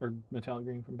paint, or metallic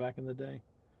green from back in the day.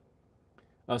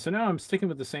 So now I'm sticking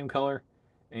with the same color,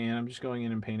 and I'm just going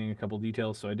in and painting a couple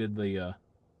details. So I did the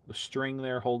string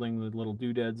there holding the little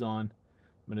doodads on.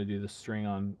 I'm going to do the string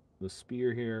on the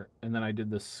spear here, and then I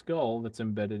did the skull that's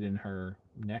embedded in her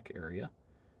neck area,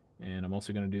 and I'm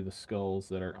also going to do the skulls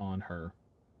that are on her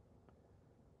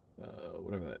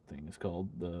whatever that thing is called,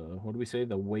 what do we say,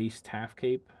 the waist half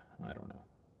cape? I don't know,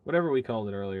 whatever we called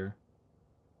it earlier.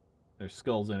 There's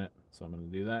skulls in it, so I'm going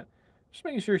to do that. Just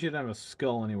making sure she doesn't have a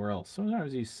skull anywhere else.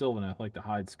 Sometimes these Sylvaneth like to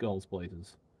hide skulls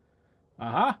places.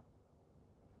 Aha!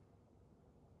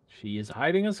 She is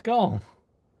hiding a skull.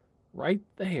 Right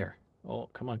there. Oh,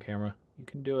 come on, camera. You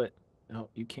can do it. No,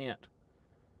 you can't.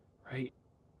 Right.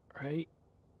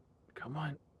 Come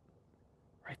on.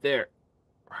 Right there.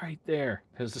 Right there.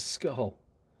 There's a skull.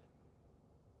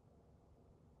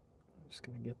 I'm just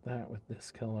going to get that with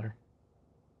this color.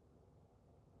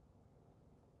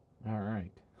 All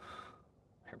right.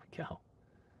 There we go.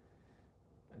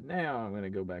 And now I'm going to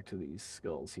go back to these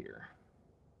skulls here.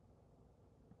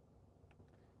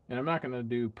 And I'm not going to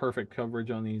do perfect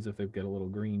coverage on these if they've got a little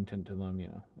green tint to them.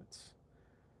 That's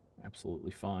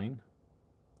absolutely fine.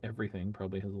 Everything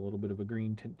probably has a little bit of a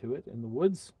green tint to it in the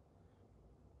woods.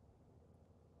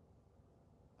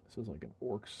 This is like an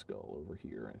orc skull over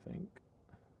here, I think.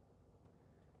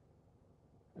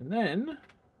 And then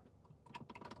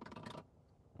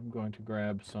I'm going to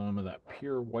grab some of that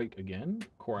pure white again,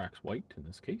 Corax white in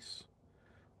this case,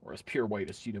 or as pure white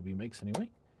as GW makes anyway.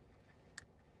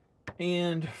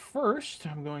 And first,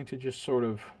 I'm going to just sort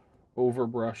of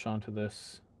overbrush onto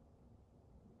this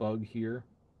bug here.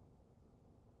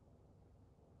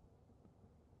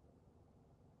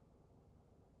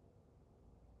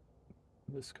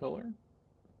 this color.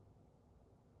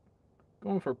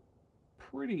 Going for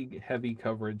pretty heavy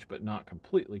coverage, but not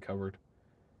completely covered.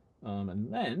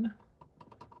 And then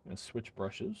I'm going to switch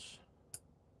brushes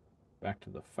back to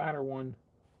the fatter one,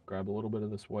 grab a little bit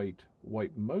of this white,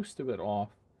 wipe most of it off,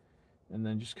 and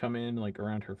then just come in like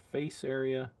around her face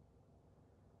area.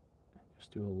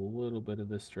 Just do a little bit of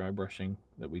this dry brushing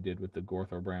that we did with the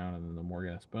Gorthor Brown and then the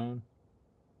Morghast Bone.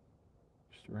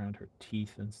 Just around her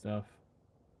teeth and stuff.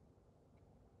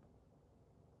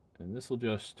 And this will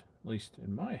just, at least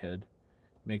in my head,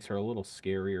 makes her a little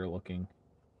scarier looking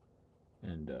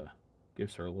and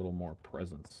gives her a little more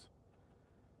presence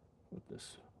with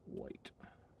this white.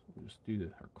 So we'll just do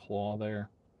her claw there,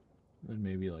 and then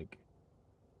maybe like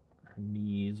her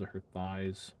knees or her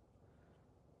thighs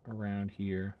around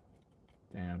here,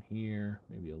 down here,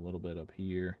 maybe a little bit up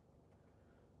here,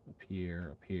 up here,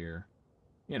 up here,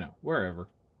 you know, wherever.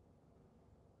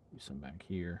 Do some back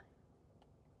here,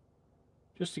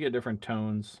 just to get different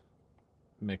tones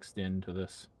mixed into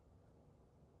this,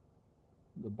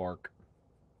 the bark.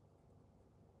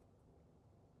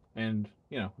 And,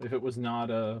 you know, if it was not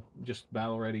just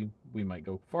battle ready, we might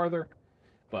go farther.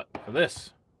 But for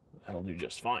this, that'll do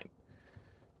just fine.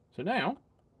 So now,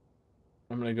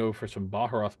 I'm going to go for some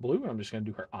Baharoth Blue. I'm just going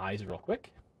to do her eyes real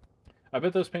quick. I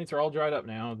bet those paints are all dried up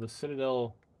now. The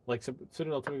Citadel, like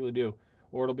Citadel typically do.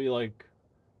 Or it'll be like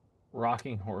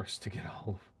Rocking Horse to get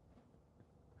all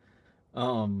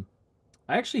of.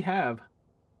 I actually have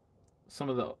some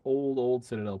of the old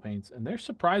Citadel paints, and they're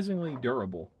surprisingly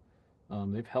durable.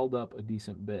 They've held up a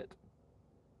decent bit.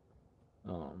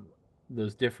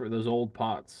 Those old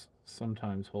pots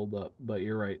sometimes hold up, but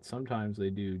you're right. Sometimes they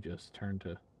do just turn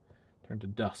to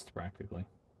dust practically.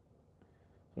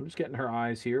 So I'm just getting her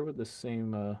eyes here with the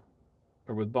same, or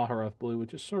with Baharoth Blue,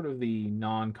 which is sort of the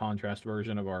non-contrast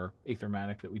version of our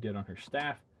Aethermatic that we did on her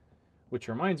staff. Which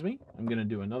reminds me, I'm going to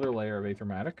do another layer of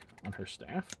Aethermatic on her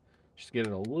staff, just to get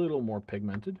it a little more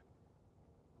pigmented.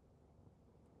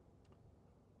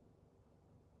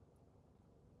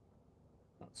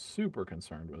 Not super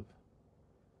concerned with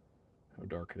how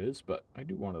dark it is, but I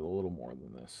do want it a little more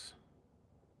than this.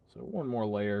 So one more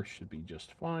layer should be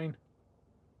just fine.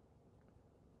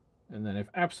 And then if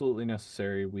absolutely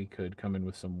necessary, we could come in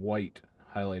with some white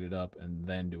highlighted up and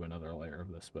then do another layer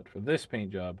of this. But for this paint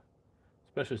job,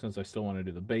 especially since I still want to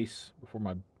do the base before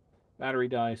my battery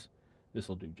dies, this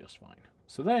will do just fine.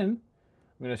 So then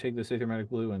I'm going to take this Aethermatic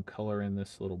Blue and color in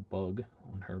this little bug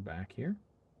on her back here.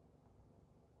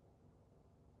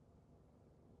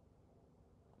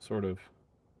 Sort of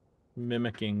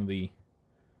mimicking the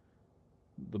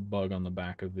bug on the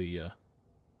back of the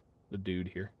dude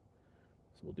here.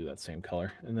 So we'll do that same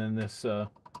color. And then this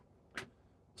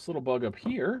little bug up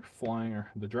here, flying, or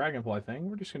the dragonfly thing,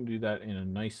 we're just going to do that in a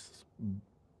nice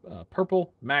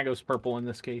purple, Magos purple in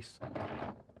this case.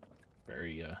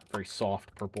 Very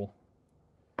soft purple.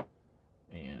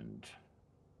 And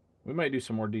we might do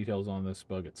some more details on this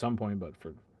bug at some point, but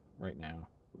for right now,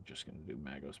 we're just going to do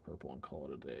Magos purple and call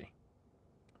it a day.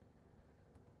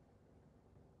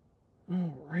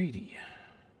 Alrighty.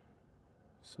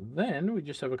 So then we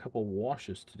just have a couple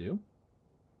washes to do.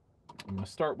 I'm going to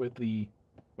start with the,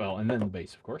 well, and then the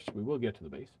base, of course. We will get to the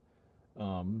base.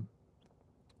 I'm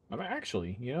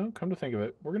actually, you know, come to think of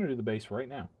it, we're going to do the base right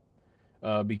now.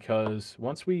 Because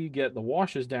once we get the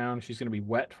washes down, she's going to be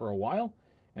wet for a while.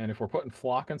 And if we're putting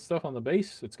flock and stuff on the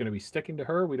base, it's going to be sticking to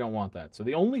her. We don't want that. So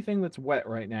the only thing that's wet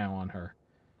right now on her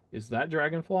is that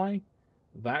dragonfly,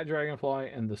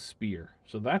 and the spear.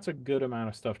 So that's a good amount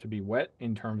of stuff to be wet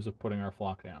in terms of putting our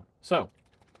flock down. So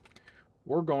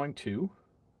we're going to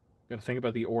think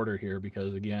about the order here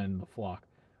because, again, the flock.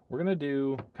 We're going to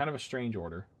do kind of a strange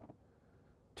order.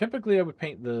 Typically, I would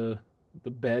paint the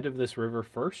bed of this river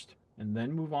first and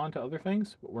then move on to other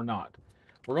things, but we're not.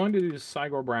 We're going to do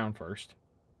Cygor Brown first.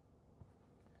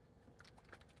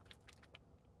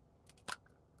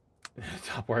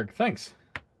 Top work. Thanks.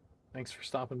 Thanks for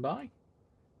stopping by.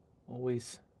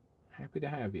 Always happy to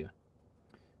have you.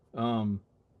 So I'm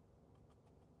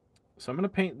going to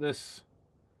paint this.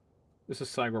 This is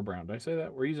Cygor Brown. Did I say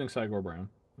that? We're using Cygor Brown.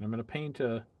 And I'm going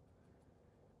to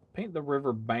paint the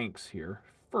river banks here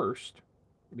first,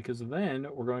 because then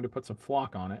we're going to put some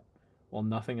flock on it while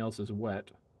nothing else is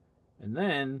wet. And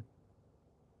then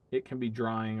it can be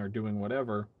drying or doing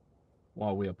whatever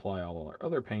while we apply all our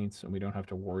other paints, and we don't have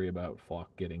to worry about flock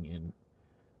getting in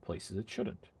places it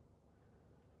shouldn't.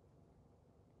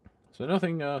 So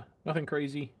nothing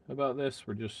crazy about this.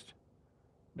 We're just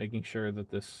making sure that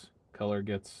this color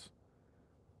gets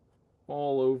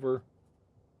all over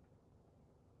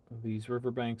these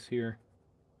riverbanks here.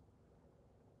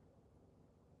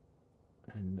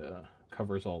 and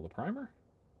covers all the primer.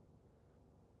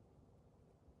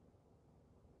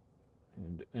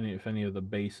 And if any of the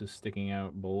base is sticking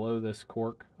out below this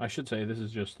cork, I should say this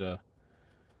is just a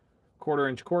 1/4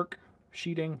 inch cork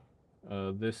sheeting.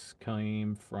 This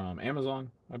came from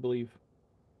Amazon, I believe.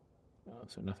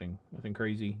 So nothing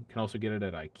crazy. You can also get it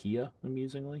at IKEA,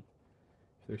 amusingly,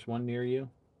 if there's one near you.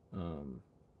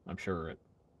 I'm sure at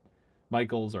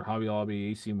Michael's or Hobby Lobby,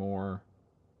 AC Moore,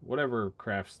 whatever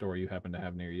craft store you happen to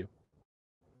have near you.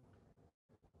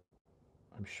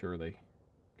 I'm sure they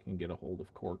can get a hold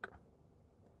of cork.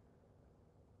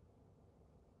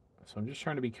 So I'm just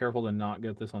trying to be careful to not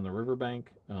get this on the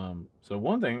riverbank. So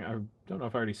one thing, I don't know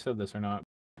if I already said this or not,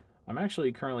 I'm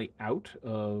actually currently out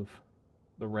of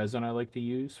the resin I like to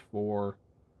use for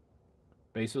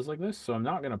bases like this, so I'm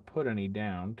not going to put any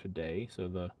down today. So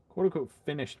the quote-unquote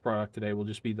finished product today will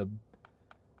just be the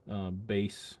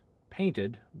base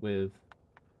painted with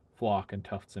flock and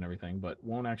tufts and everything, but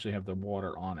won't actually have the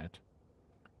water on it.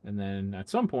 And then at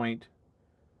some point,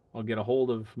 I'll get a hold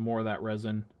of more of that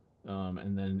resin,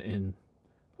 and then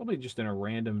probably just in a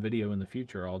random video in the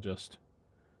future, I'll just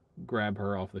grab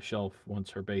her off the shelf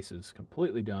once her base is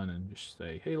completely done and just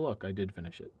say, hey, look, I did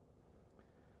finish it.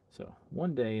 So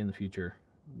one day in the future,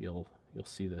 you'll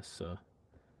see this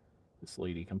this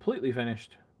lady completely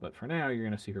finished, but for now, you're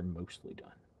going to see her mostly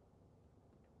done.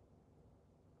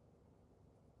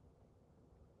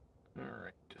 All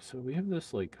right, so we have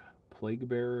this like plague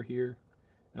bearer here,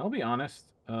 and I'll be honest,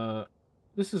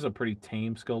 this is a pretty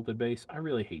tame sculpted base. I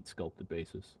really hate sculpted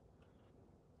bases.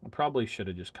 I probably should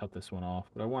have just cut this one off,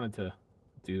 but I wanted to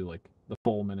do like the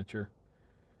full miniature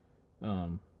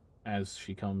as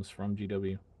she comes from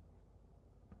GW.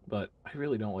 But I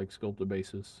really don't like sculpted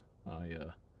bases.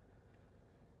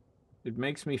 It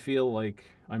makes me feel like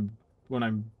when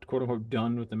I'm quote unquote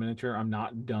done with the miniature, I'm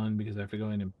not done because I have to go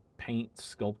in and paint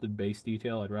sculpted base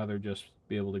detail. I'd rather just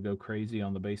be able to go crazy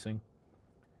on the basing.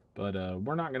 But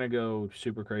we're not going to go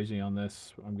super crazy on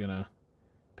this. I'm going to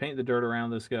paint the dirt around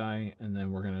this guy, and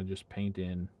then we're going to just paint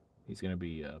in. He's going to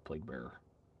be Plague Bearer.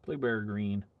 Plague Bearer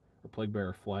Green, or Plague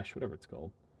Bearer Flesh, whatever it's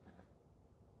called.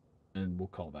 And we'll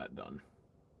call that done.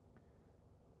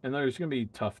 And there's going to be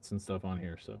tufts and stuff on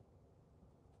here, so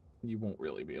you won't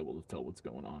really be able to tell what's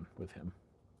going on with him.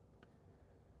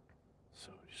 So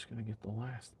just going to get the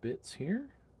last bits here.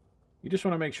 You just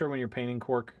want to make sure when you're painting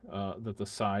cork that the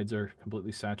sides are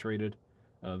completely saturated.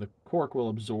 The cork will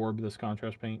absorb this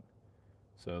contrast paint,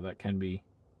 so that can be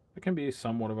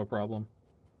somewhat of a problem,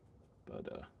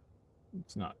 but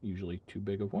it's not usually too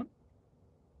big of one.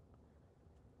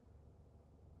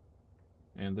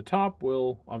 And the top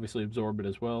will obviously absorb it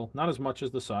as well. Not as much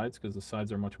as the sides, because the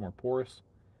sides are much more porous,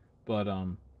 but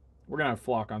we're going to have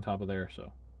flock on top of there,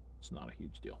 so it's not a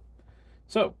huge deal.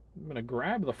 So I'm going to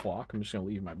grab the flock. I'm just going to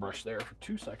leave my brush there for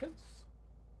 2 seconds.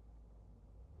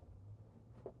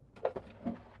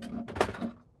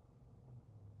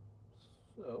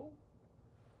 So,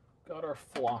 got our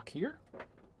flock here.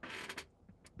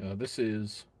 This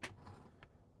is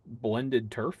blended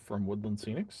turf from Woodland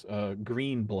Scenics.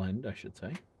 Green blend, I should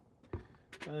say.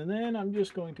 And then I'm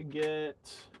just going to get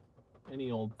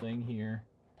any old thing here.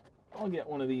 I'll get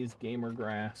one of these gamer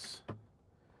grass.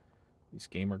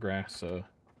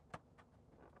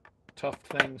 Tuft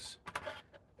things.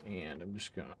 And I'm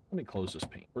just gonna, let me close this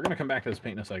paint. We're gonna come back to this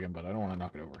paint in a second, but I don't want to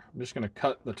knock it over. I'm just gonna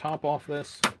cut the top off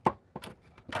this.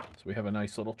 So we have a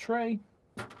nice little tray.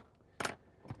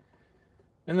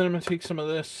 And then I'm gonna take some of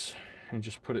this and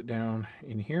just put it down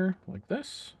in here like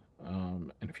this.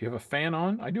 And if you have a fan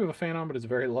on, I do have a fan on, but it's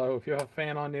very low. If you have a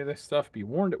fan on near this stuff, be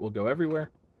warned, it will go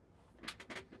everywhere.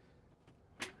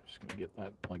 Just gonna get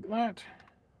that like that.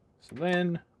 So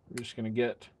then we're just gonna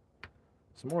get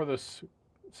some more of this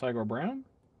Cygor Brown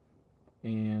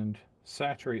and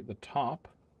saturate the top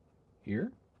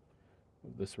here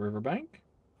of this riverbank.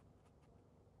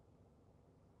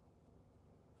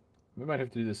 We might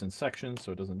have to do this in sections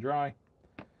so it doesn't dry.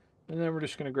 And then we're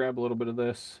just going to grab a little bit of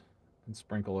this and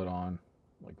sprinkle it on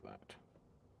like that.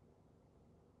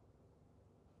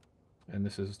 And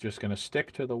this is just going to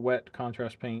stick to the wet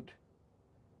contrast paint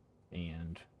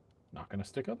and not going to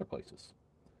stick other places.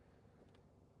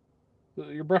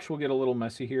 Your brush will get a little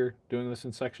messy here doing this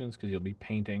in sections because you'll be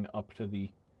painting up to the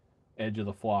edge of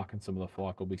the flock and some of the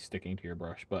flock will be sticking to your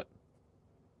brush, but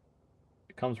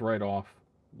it comes right off,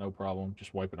 no problem.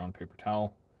 Just wipe it on a paper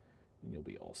towel and you'll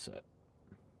be all set.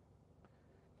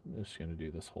 I'm just going to do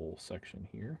this whole section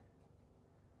here.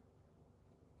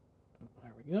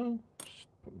 There we go. Just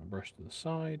put my brush to the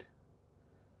side.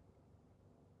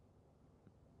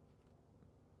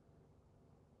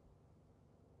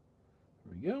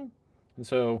 There we go. And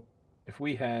so if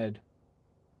we had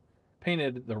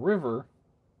painted the river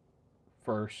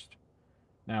first,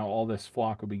 now all this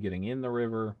flock would be getting in the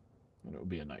river, and it would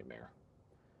be a nightmare.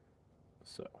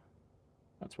 So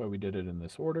that's why we did it in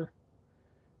this order.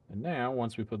 And now,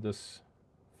 once we put this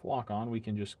flock on, we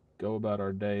can just go about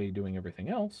our day doing everything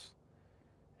else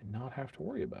and not have to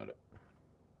worry about it.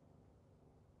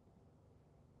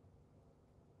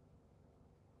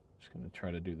 Just going to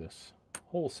try to do this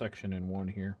whole section in one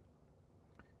here.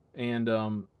 And,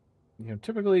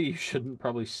 typically you shouldn't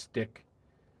probably stick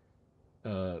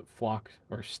flock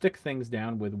or stick things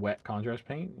down with wet contrast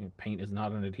paint. Paint is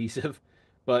not an adhesive,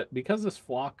 but because this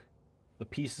flock, the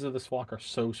pieces of this flock are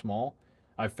so small,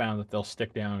 I've found that they'll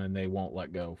stick down and they won't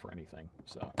let go for anything.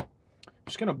 So I'm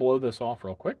just going to blow this off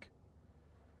real quick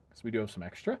because we do have some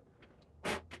extra.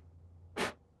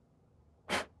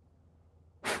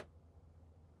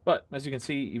 But as you can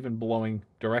see, even blowing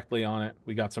directly on it,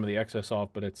 we got some of the excess off,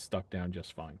 but it's stuck down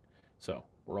just fine. So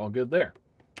we're all good there.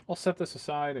 I'll set this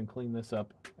aside and clean this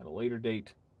up at a later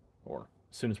date, or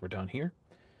as soon as we're done here.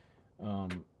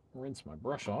 Rinse my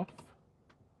brush off.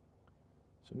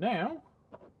 So now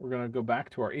we're going to go back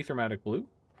to our Aethermatic Blue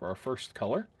for our first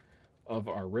color of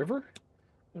our river.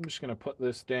 I'm just going to put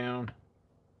this down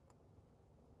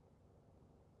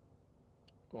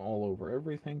all over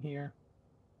everything here.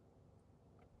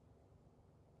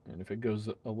 And if it goes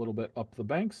a little bit up the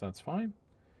banks, that's fine.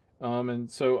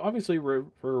 And so obviously river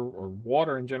or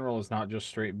water in general is not just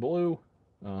straight blue.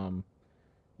 You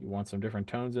want some different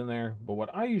tones in there. But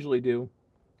what I usually do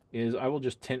is I will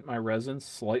just tint my resin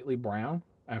slightly brown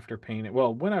after painting.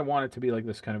 Well, when I want it to be like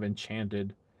this kind of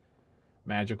enchanted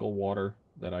magical water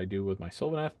that I do with my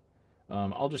Sylvaneth,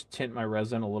 I'll just tint my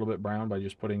resin a little bit brown by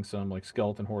just putting some like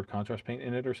Skeleton Horde contrast paint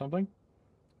in it or something.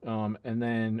 And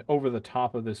then over the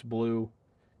top of this blue,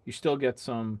 you still get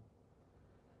some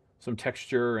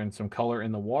texture and some color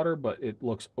in the water, but it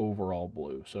looks overall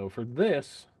blue. So for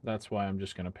this, that's why I'm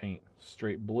just going to paint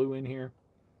straight blue in here.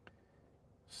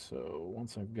 So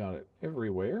once I've got it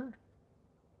everywhere,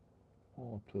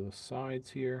 all up to the sides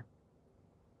here,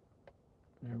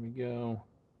 there we go.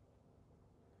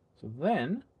 So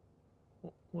then, a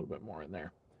little bit more in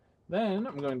there. Then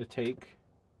I'm going to take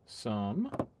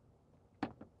some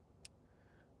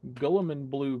Guilliman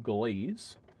Blue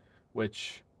Glaze,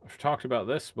 which I've talked about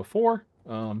this before.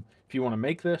 If you want to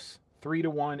make this,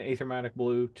 3-to-1 Aethermatic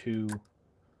Blue to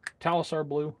Talisar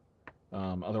Blue.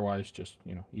 Otherwise, just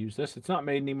use this. It's not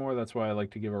made anymore. That's why I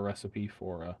like to give a recipe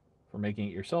for making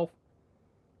it yourself.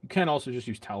 You can also just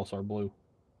use Talisar Blue.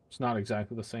 It's not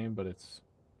exactly the same, but it's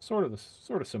sort of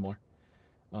similar.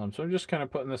 So I'm just kind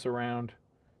of putting this around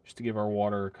just to give our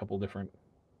water a couple different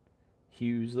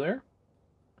hues there.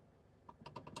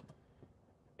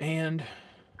 And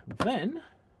then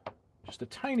just a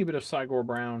tiny bit of Cygor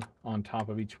Brown on top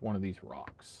of each one of these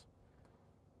rocks.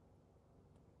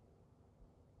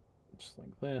 Just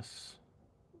like this.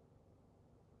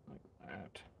 Like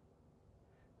that.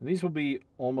 And these will be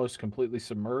almost completely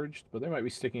submerged, but they might be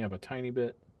sticking up a tiny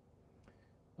bit.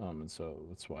 And so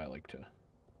that's why I like to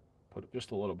put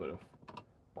just a little bit of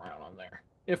brown on there.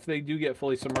 If they do get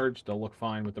fully submerged, they'll look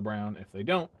fine with the brown. If they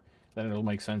don't, then it'll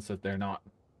make sense that they're not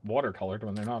watercolored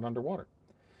when they're not underwater.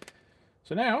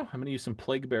 So now I'm going to use some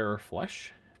Plague Bearer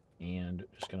flesh and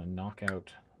just going to knock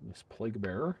out this Plague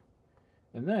Bearer.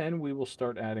 And then we will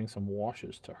start adding some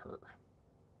washes to her.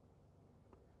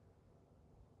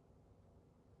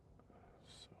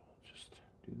 So just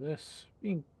do this.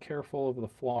 Being careful of the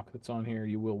flock that's on here,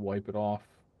 you will wipe it off.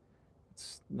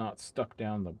 It's not stuck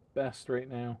down the best right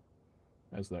now,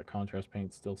 as that contrast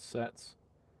paint still sets.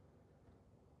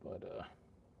 But you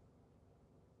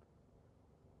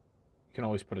can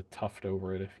always put a tuft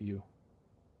over it if you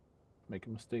make a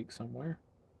mistake somewhere.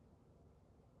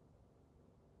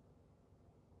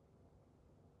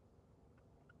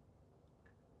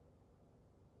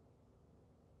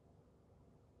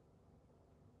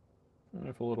 And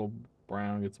if a little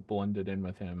brown gets blended in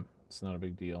with him, it's not a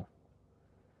big deal,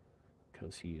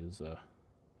 because he is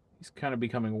he's kind of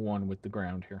becoming one with the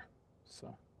ground here.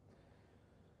 So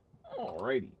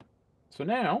alrighty. So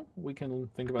now we can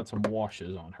think about some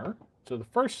washes on her. So the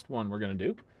first one we're going to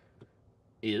do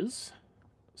is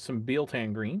some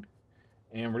Bealtan Green.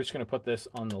 And we're just going to put this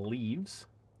on the leaves,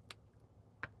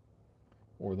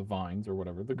 or the vines, or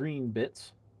whatever, the green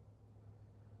bits.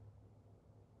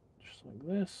 Just like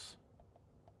this.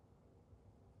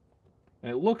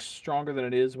 And it looks stronger than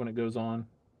it is when it goes on.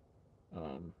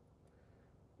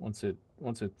 Once it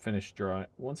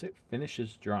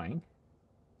finishes drying,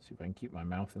 see if I can keep my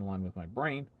mouth in line with my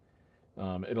brain.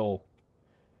 It'll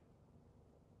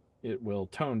it will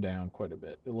tone down quite a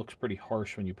bit. It looks pretty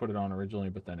harsh when you put it on originally,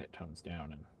 but then it tones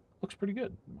down and looks pretty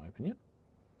good, in my opinion.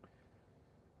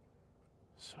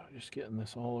 So just getting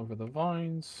this all over the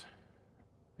vines,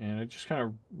 and I just kind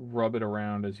of rub it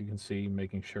around, as you can see,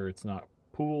 making sure it's not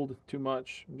pooled too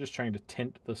much. I'm just trying to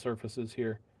tint the surfaces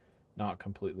here, not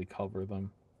completely color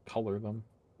them,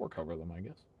 or cover them, I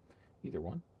guess. Either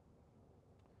one.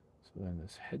 So then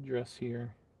this headdress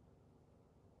here.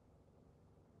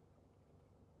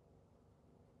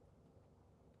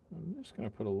 I'm just going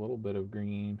to put a little bit of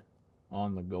green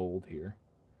on the gold here.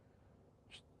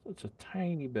 It's a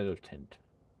tiny bit of tint.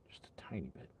 Just a tiny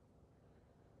bit.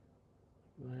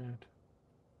 Like that.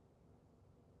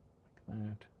 Like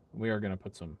that. We are going to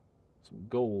put some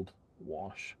gold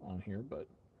wash on here, but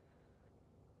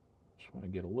just want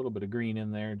to get a little bit of green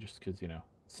in there just because, you know,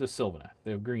 it's the Sylvaneth.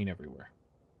 They have green everywhere.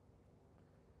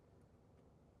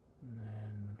 And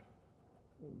then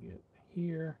we'll get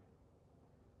here.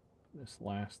 This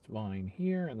last vine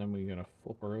here, and then we're going to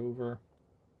flip her over.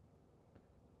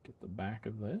 Get the back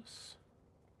of this.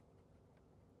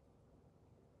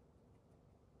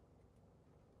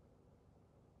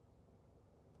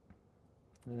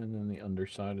 And then the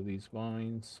underside of these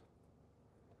vines.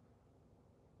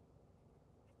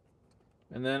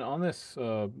 And then on this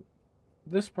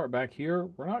this part back here,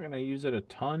 we're not going to use it a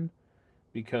ton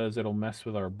because it'll mess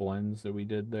with our blends that we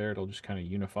did there. It'll just kind of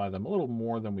unify them a little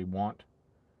more than we want.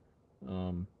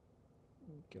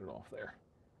 Get it off there.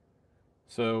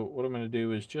 So what I'm going to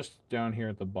do is just down here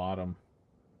at the bottom,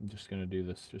 I'm just going to do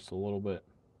this just a little bit,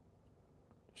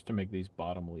 just to make these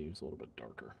bottom leaves a little bit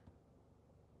darker.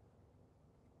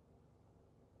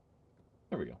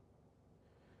 There we go.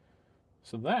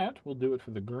 So that will do it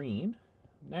for the green.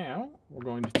 Now we're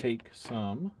going to take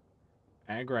some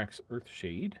Agrax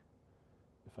Earthshade,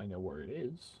 if I know where it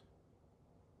is.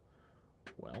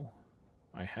 Well,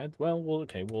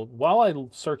 okay, well, while I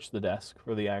search the desk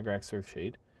for the Agrax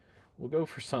Earthshade, we'll go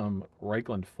for some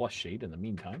Reichland Flushshade in the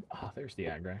meantime. Ah, there's the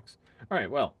Agrax. All right,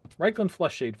 well, Reichland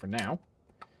Flushshade for now.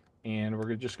 And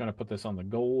we're just going to put this on the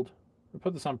gold. We'll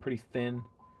put this on pretty thin.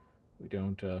 We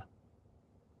don't, I'm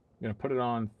going to put it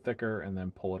on thicker and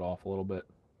then pull it off a little bit.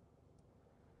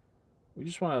 We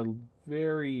just want a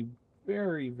very,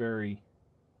 very, very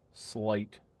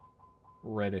slight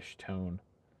reddish tone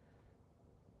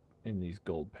in these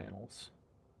gold panels.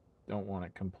 Don't want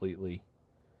it completely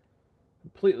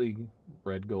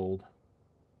red gold.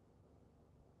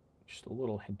 Just a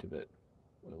little hint of it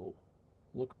will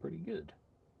look pretty good.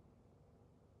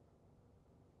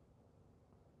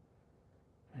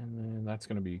 And then that's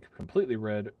going to be completely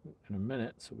red in a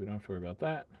minute, so we don't have to worry about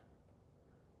that.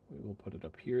 We will put it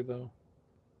up here, though.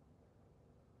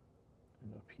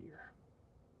 And up here.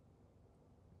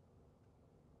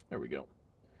 There we go.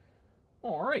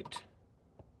 All right.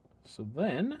 So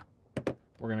then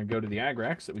we're going to go to the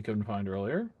Agrax that we couldn't find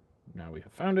earlier. Now we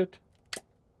have found it.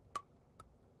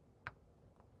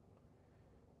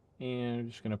 And I'm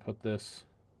just going to put this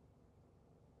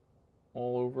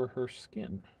all over her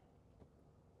skin.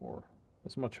 Or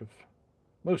as much of,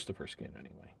 most of her skin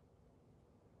anyway.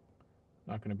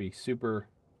 Not going to be super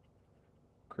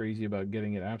crazy about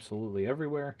getting it absolutely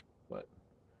everywhere, but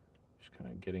just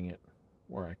kind of getting it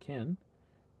where I can.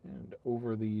 And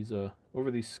over these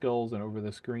skulls and over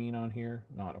this green on here,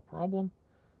 not a problem.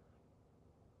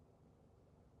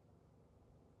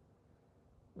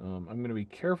 I'm going to be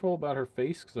careful about her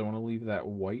face because I want to leave that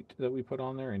white that we put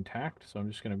on there intact. So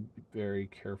I'm just going to very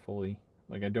carefully,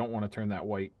 like I don't want to turn that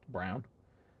white brown.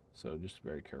 So just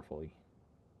very carefully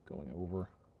going over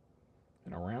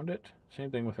and around it.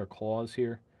 Same thing with her claws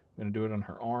here. I'm going to do it on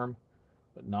her arm,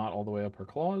 but not all the way up her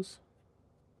claws.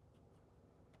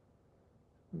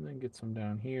 And then get some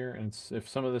down here. And if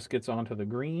some of this gets onto the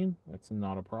green, that's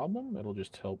not a problem. It'll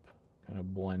just help kind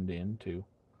of blend into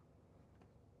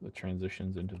the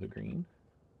transitions into the green.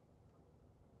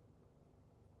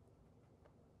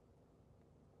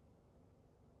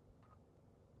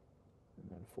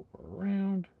 And then flip her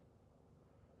around.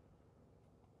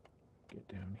 Get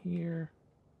down here.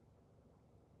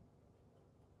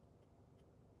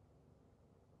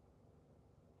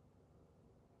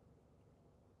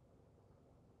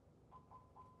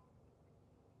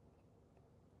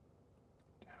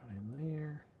 Down in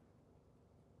there.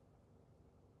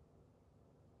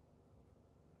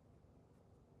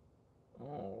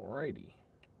 Alrighty.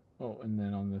 Oh, and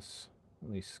then on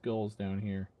these skulls down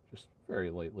here, just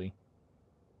very lightly.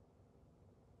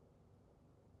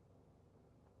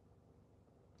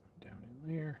 Down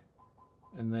in there.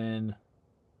 And then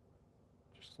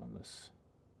just on this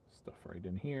stuff right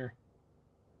in here.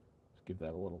 Just give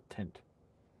that a little tint.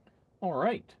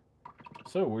 Alright.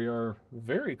 So we are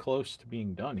very close to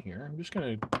being done here. I'm just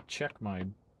going to check my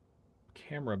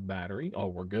camera battery. Oh,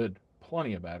 we're good.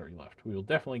 Plenty of battery left. We will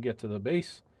definitely get to the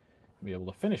base and be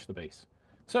able to finish the base.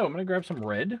 So I'm going to grab some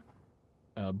red,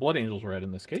 Blood Angel's red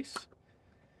in this case.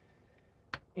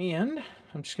 And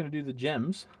I'm just going to do the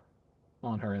gems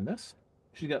on her in this.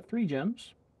 She's got 3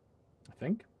 gems, I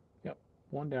think. Yep,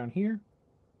 1 down here.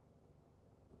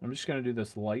 I'm just going to do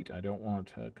this light. I don't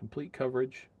want complete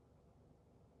coverage.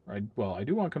 Well, I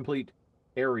do want complete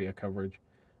area coverage.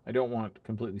 I don't want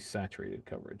completely saturated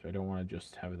coverage. I don't want to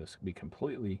just have this be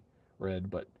completely red,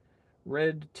 but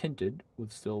red tinted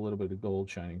with still a little bit of gold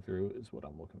shining through is what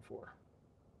I'm looking for.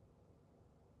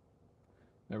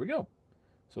 There we go.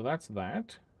 So that's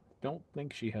that. Don't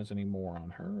think she has any more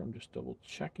on her. I'm just double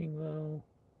checking though.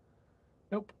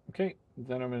 Nope. Okay.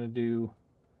 Then I'm going to do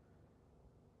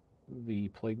the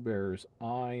Plague Bearer's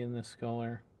eye in this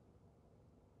color.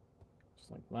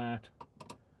 Just like that.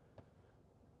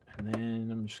 And then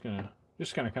I'm just gonna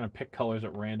kind of pick colors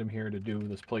at random here to do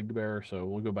this Plague Bearer. So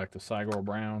we'll go back to Cygor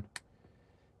Brown.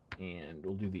 And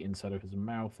we'll do the inside of his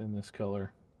mouth in this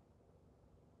color.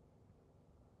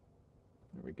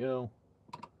 There we go.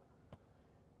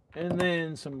 And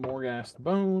then some Morghast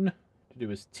bone to do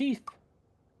his teeth.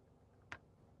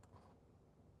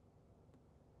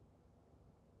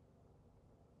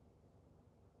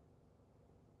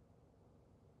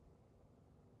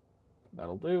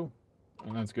 That'll do.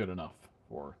 And that's good enough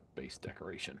for base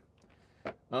decoration.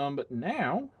 But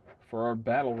now, for our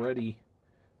battle-ready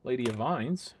Lady of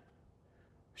Vines,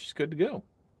 she's good to go.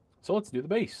 So let's do the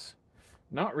base.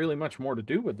 Not really much more to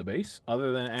do with the base,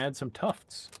 other than add some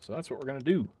tufts. So that's what we're going to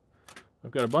do.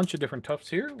 I've got a bunch of different tufts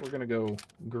here. We're going to go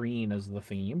green as the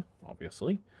theme,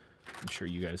 obviously. I'm sure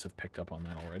you guys have picked up on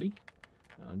that already.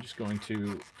 I'm just going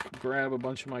to grab a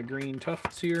bunch of my green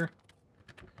tufts here,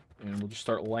 and we'll just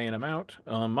start laying them out.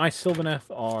 My Sylvaneth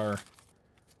are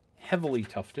heavily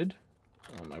tufted,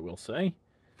 I will say.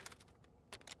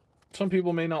 Some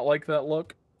people may not like that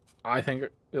look. I think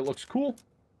it looks cool.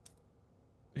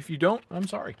 If you don't, I'm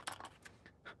sorry.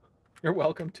 You're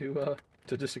welcome to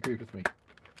disagree with me.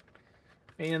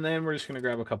 And then we're just going to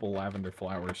grab a couple lavender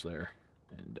flowers there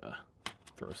and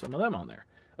throw some of them on there.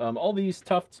 All these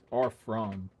tufts are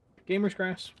from Gamer's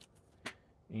Grass.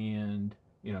 And,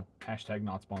 you know, hashtag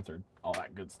not sponsored. All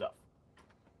that good stuff.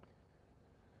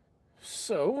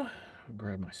 So, I'll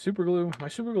grab my super glue. My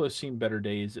super glue has seen better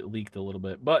days. It leaked a little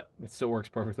bit, but it still works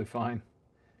perfectly fine.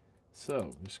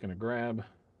 So, I'm just going to grab...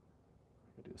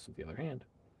 I'll do this with the other hand.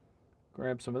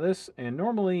 Grab some of this, and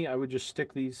normally I would just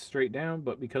stick these straight down,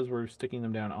 but because we're sticking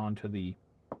them down onto the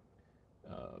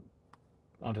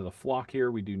flock here,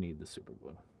 we do need the super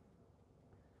glue.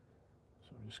 So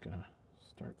I'm just gonna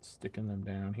start sticking them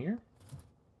down here.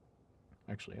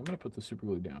 Actually, I'm gonna put the super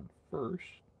glue down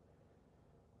first,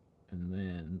 and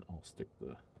then I'll stick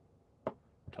the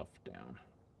tuft down.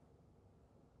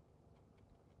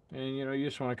 And you know, you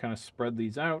just want to kind of spread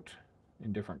these out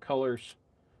in different colors,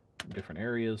 in different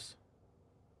areas,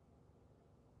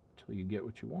 until you get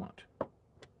what you want.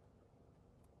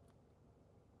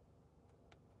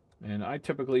 And I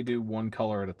typically do one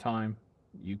color at a time.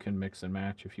 You can mix and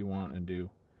match if you want and do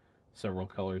several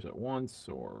colors at once,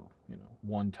 or you know,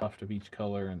 one tuft of each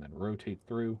color and then rotate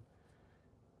through.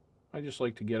 I just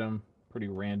like to get them pretty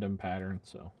random patterns,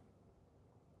 so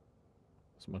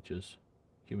as much as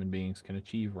human beings can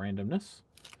achieve randomness.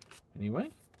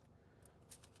 Anyway,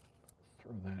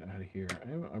 throw that out of here.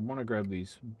 I want to grab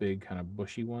these big kind of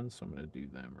bushy ones, so I'm going to do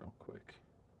them real quick.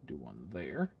 Do one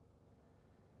there.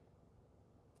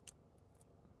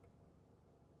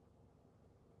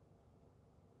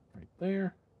 Right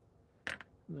there.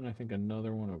 And then I think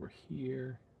another one over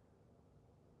here.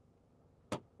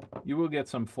 You will get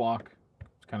some flock.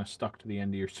 It's kind of stuck to the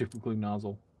end of your super glue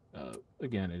nozzle.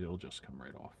 Again, it'll just come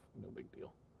right off. No big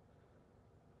deal.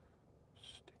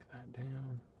 Stick that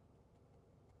down.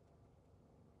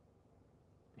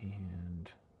 And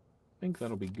I think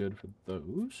that'll be good for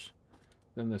those.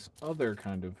 Then this other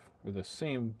kind of, or the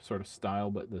same sort of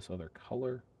style, but this other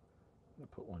color. I'm going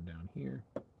to put one down here.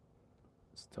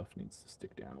 This tuft needs to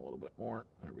stick down a little bit more.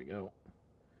 There we go.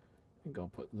 I think I'll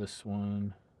put this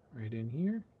one right in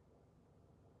here.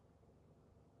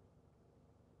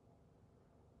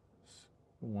 This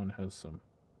one has some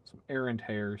errant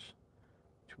hairs,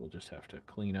 which we'll just have to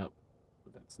clean up,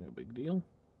 but that's no big deal.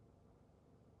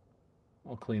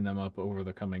 I'll clean them up over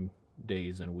the coming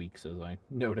days and weeks as I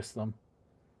notice them.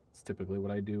 It's typically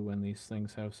what I do when these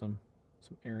things have some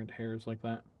errant hairs like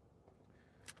that.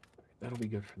 That'll be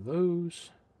good for those.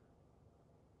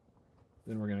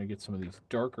 Then we're going to get some of these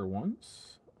darker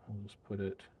ones. I'll just put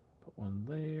one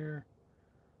there,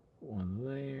 One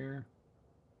there.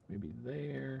 Maybe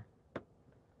there.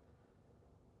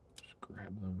 Just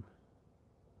grab them.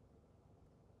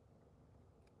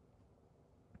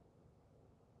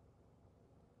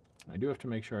 I do have to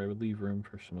make sure I would leave room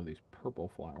for some of these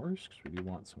purple flowers, because we do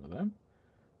want some of them.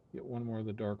 Get one more of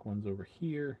the dark ones over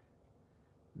here,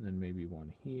 and then maybe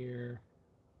one here,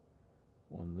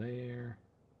 one there,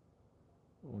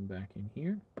 one back in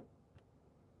here.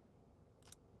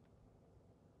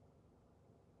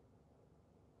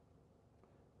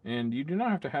 And you do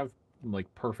not have to have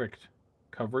like perfect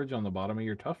coverage on the bottom of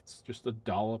your tufts. Just a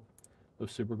dollop of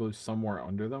super glue somewhere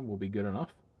under them will be good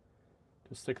enough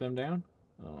to stick them down.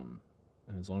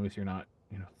 And as long as you're not,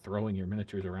 throwing your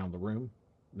miniatures around the room,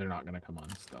 they're not going to come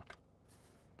unstuck.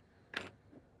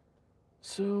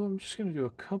 So I'm just going to do a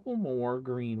couple more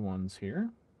green ones here.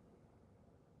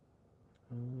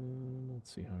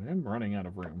 Let's see how I'm running out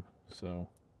of room. So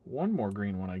one more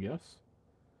green one, I guess.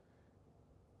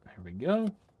 There we go.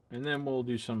 And then we'll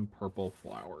do some purple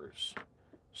flowers.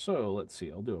 So let's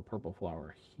see. I'll do a purple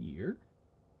flower here.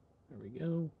 There we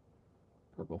go.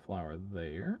 Purple flower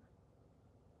there.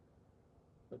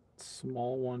 A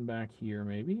small one back here,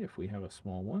 maybe, if we have a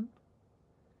small one.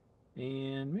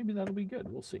 And maybe that'll be good.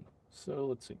 We'll see. So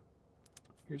let's see.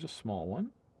 Here's a small one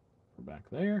for back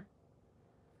there.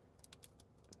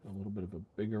 A little bit of a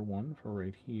bigger one for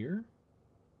right here.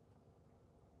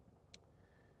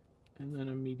 And then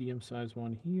a medium-sized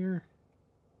one here.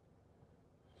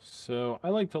 So I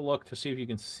like to look to see if you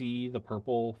can see the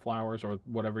purple flowers or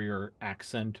whatever your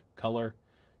accent color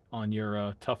on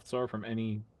your tufts are from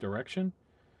any direction.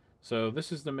 So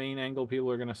this is the main angle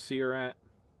people are going to see her at.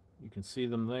 You can see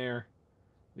them there.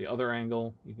 The other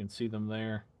angle, you can see them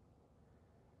there.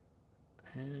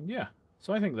 And yeah,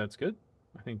 so I think that's good.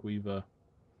 I think we've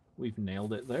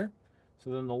nailed it there.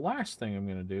 So then the last thing I'm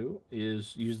going to do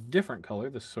is use a different color,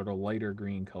 this sort of lighter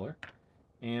green color.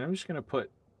 And I'm just going to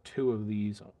put two of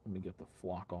these. Let me get the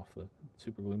flock off the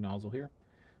super glue nozzle here.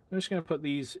 I'm just going to put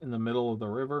these in the middle of the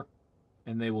river,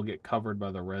 and they will get covered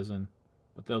by the resin,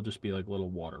 but they'll just be like little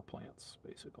water plants,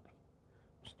 basically.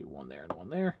 Just do one there and one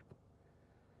there.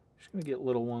 Just going to get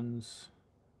little ones.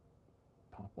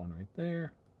 Pop one right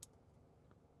there.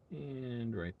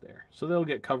 And right there. So they'll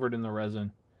get covered in the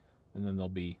resin, and then they'll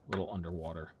be little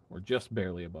underwater, or just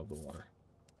barely above the water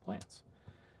plants.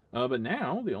 But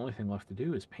now, the only thing left to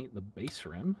do is paint the base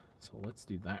rim. So let's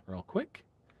do that real quick.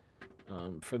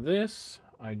 For this,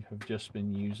 I have just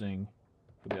been using,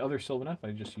 for the other Sylvaneth,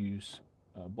 I just use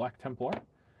Black Templar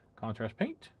contrast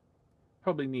paint.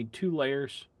 Probably need 2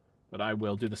 layers, but I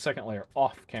will do the second layer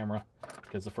off camera,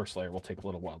 because the first layer will take a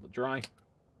little while to dry.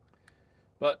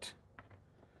 But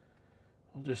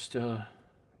I'll just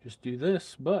do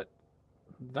this, but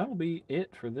that'll be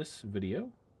it for this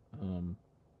video.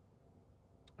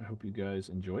 I hope you guys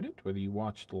enjoyed it, whether you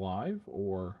watched live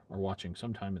or are watching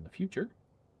sometime in the future.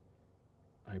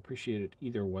 I appreciate it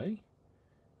either way.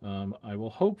 I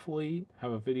will hopefully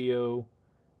have a video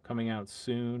coming out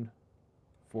soon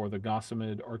for the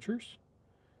Gossamed Archers.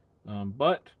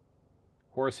 But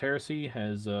Horus Heresy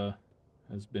has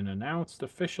been announced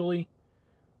officially.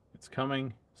 It's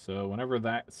coming, so whenever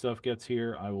that stuff gets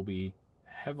here, I will be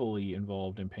heavily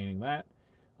involved in painting that.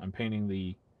 I'm painting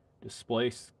the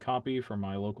displaced copy from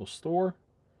my local store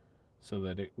so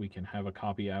that we can have a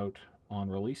copy out on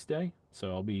release day. So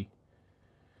I'll be,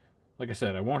 like I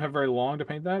said, I won't have very long to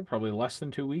paint that, probably less than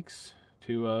 2 weeks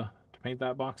to paint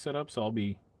that box set up. So I'll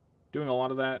be doing a lot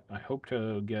of that. I hope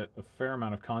to get a fair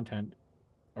amount of content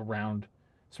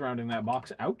surrounding that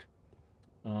box out.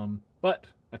 But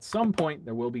at some point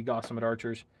there will be Gossamed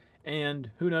Archers, and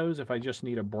who knows, if I just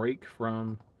need a break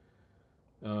from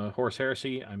Horus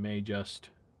Heresy, I may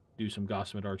just do some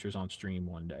Gossamed Archers on stream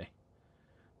one day.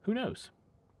 Who knows?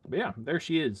 But yeah, there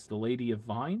she is, the Lady of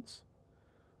Vines,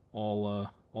 all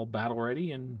battle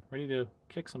ready and ready to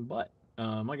kick some butt.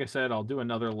 Like I said, I'll do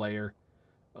another layer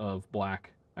of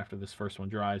black after this first one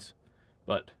dries.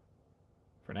 But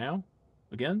for now,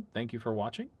 again, thank you for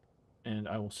watching, and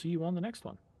I will see you on the next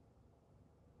one.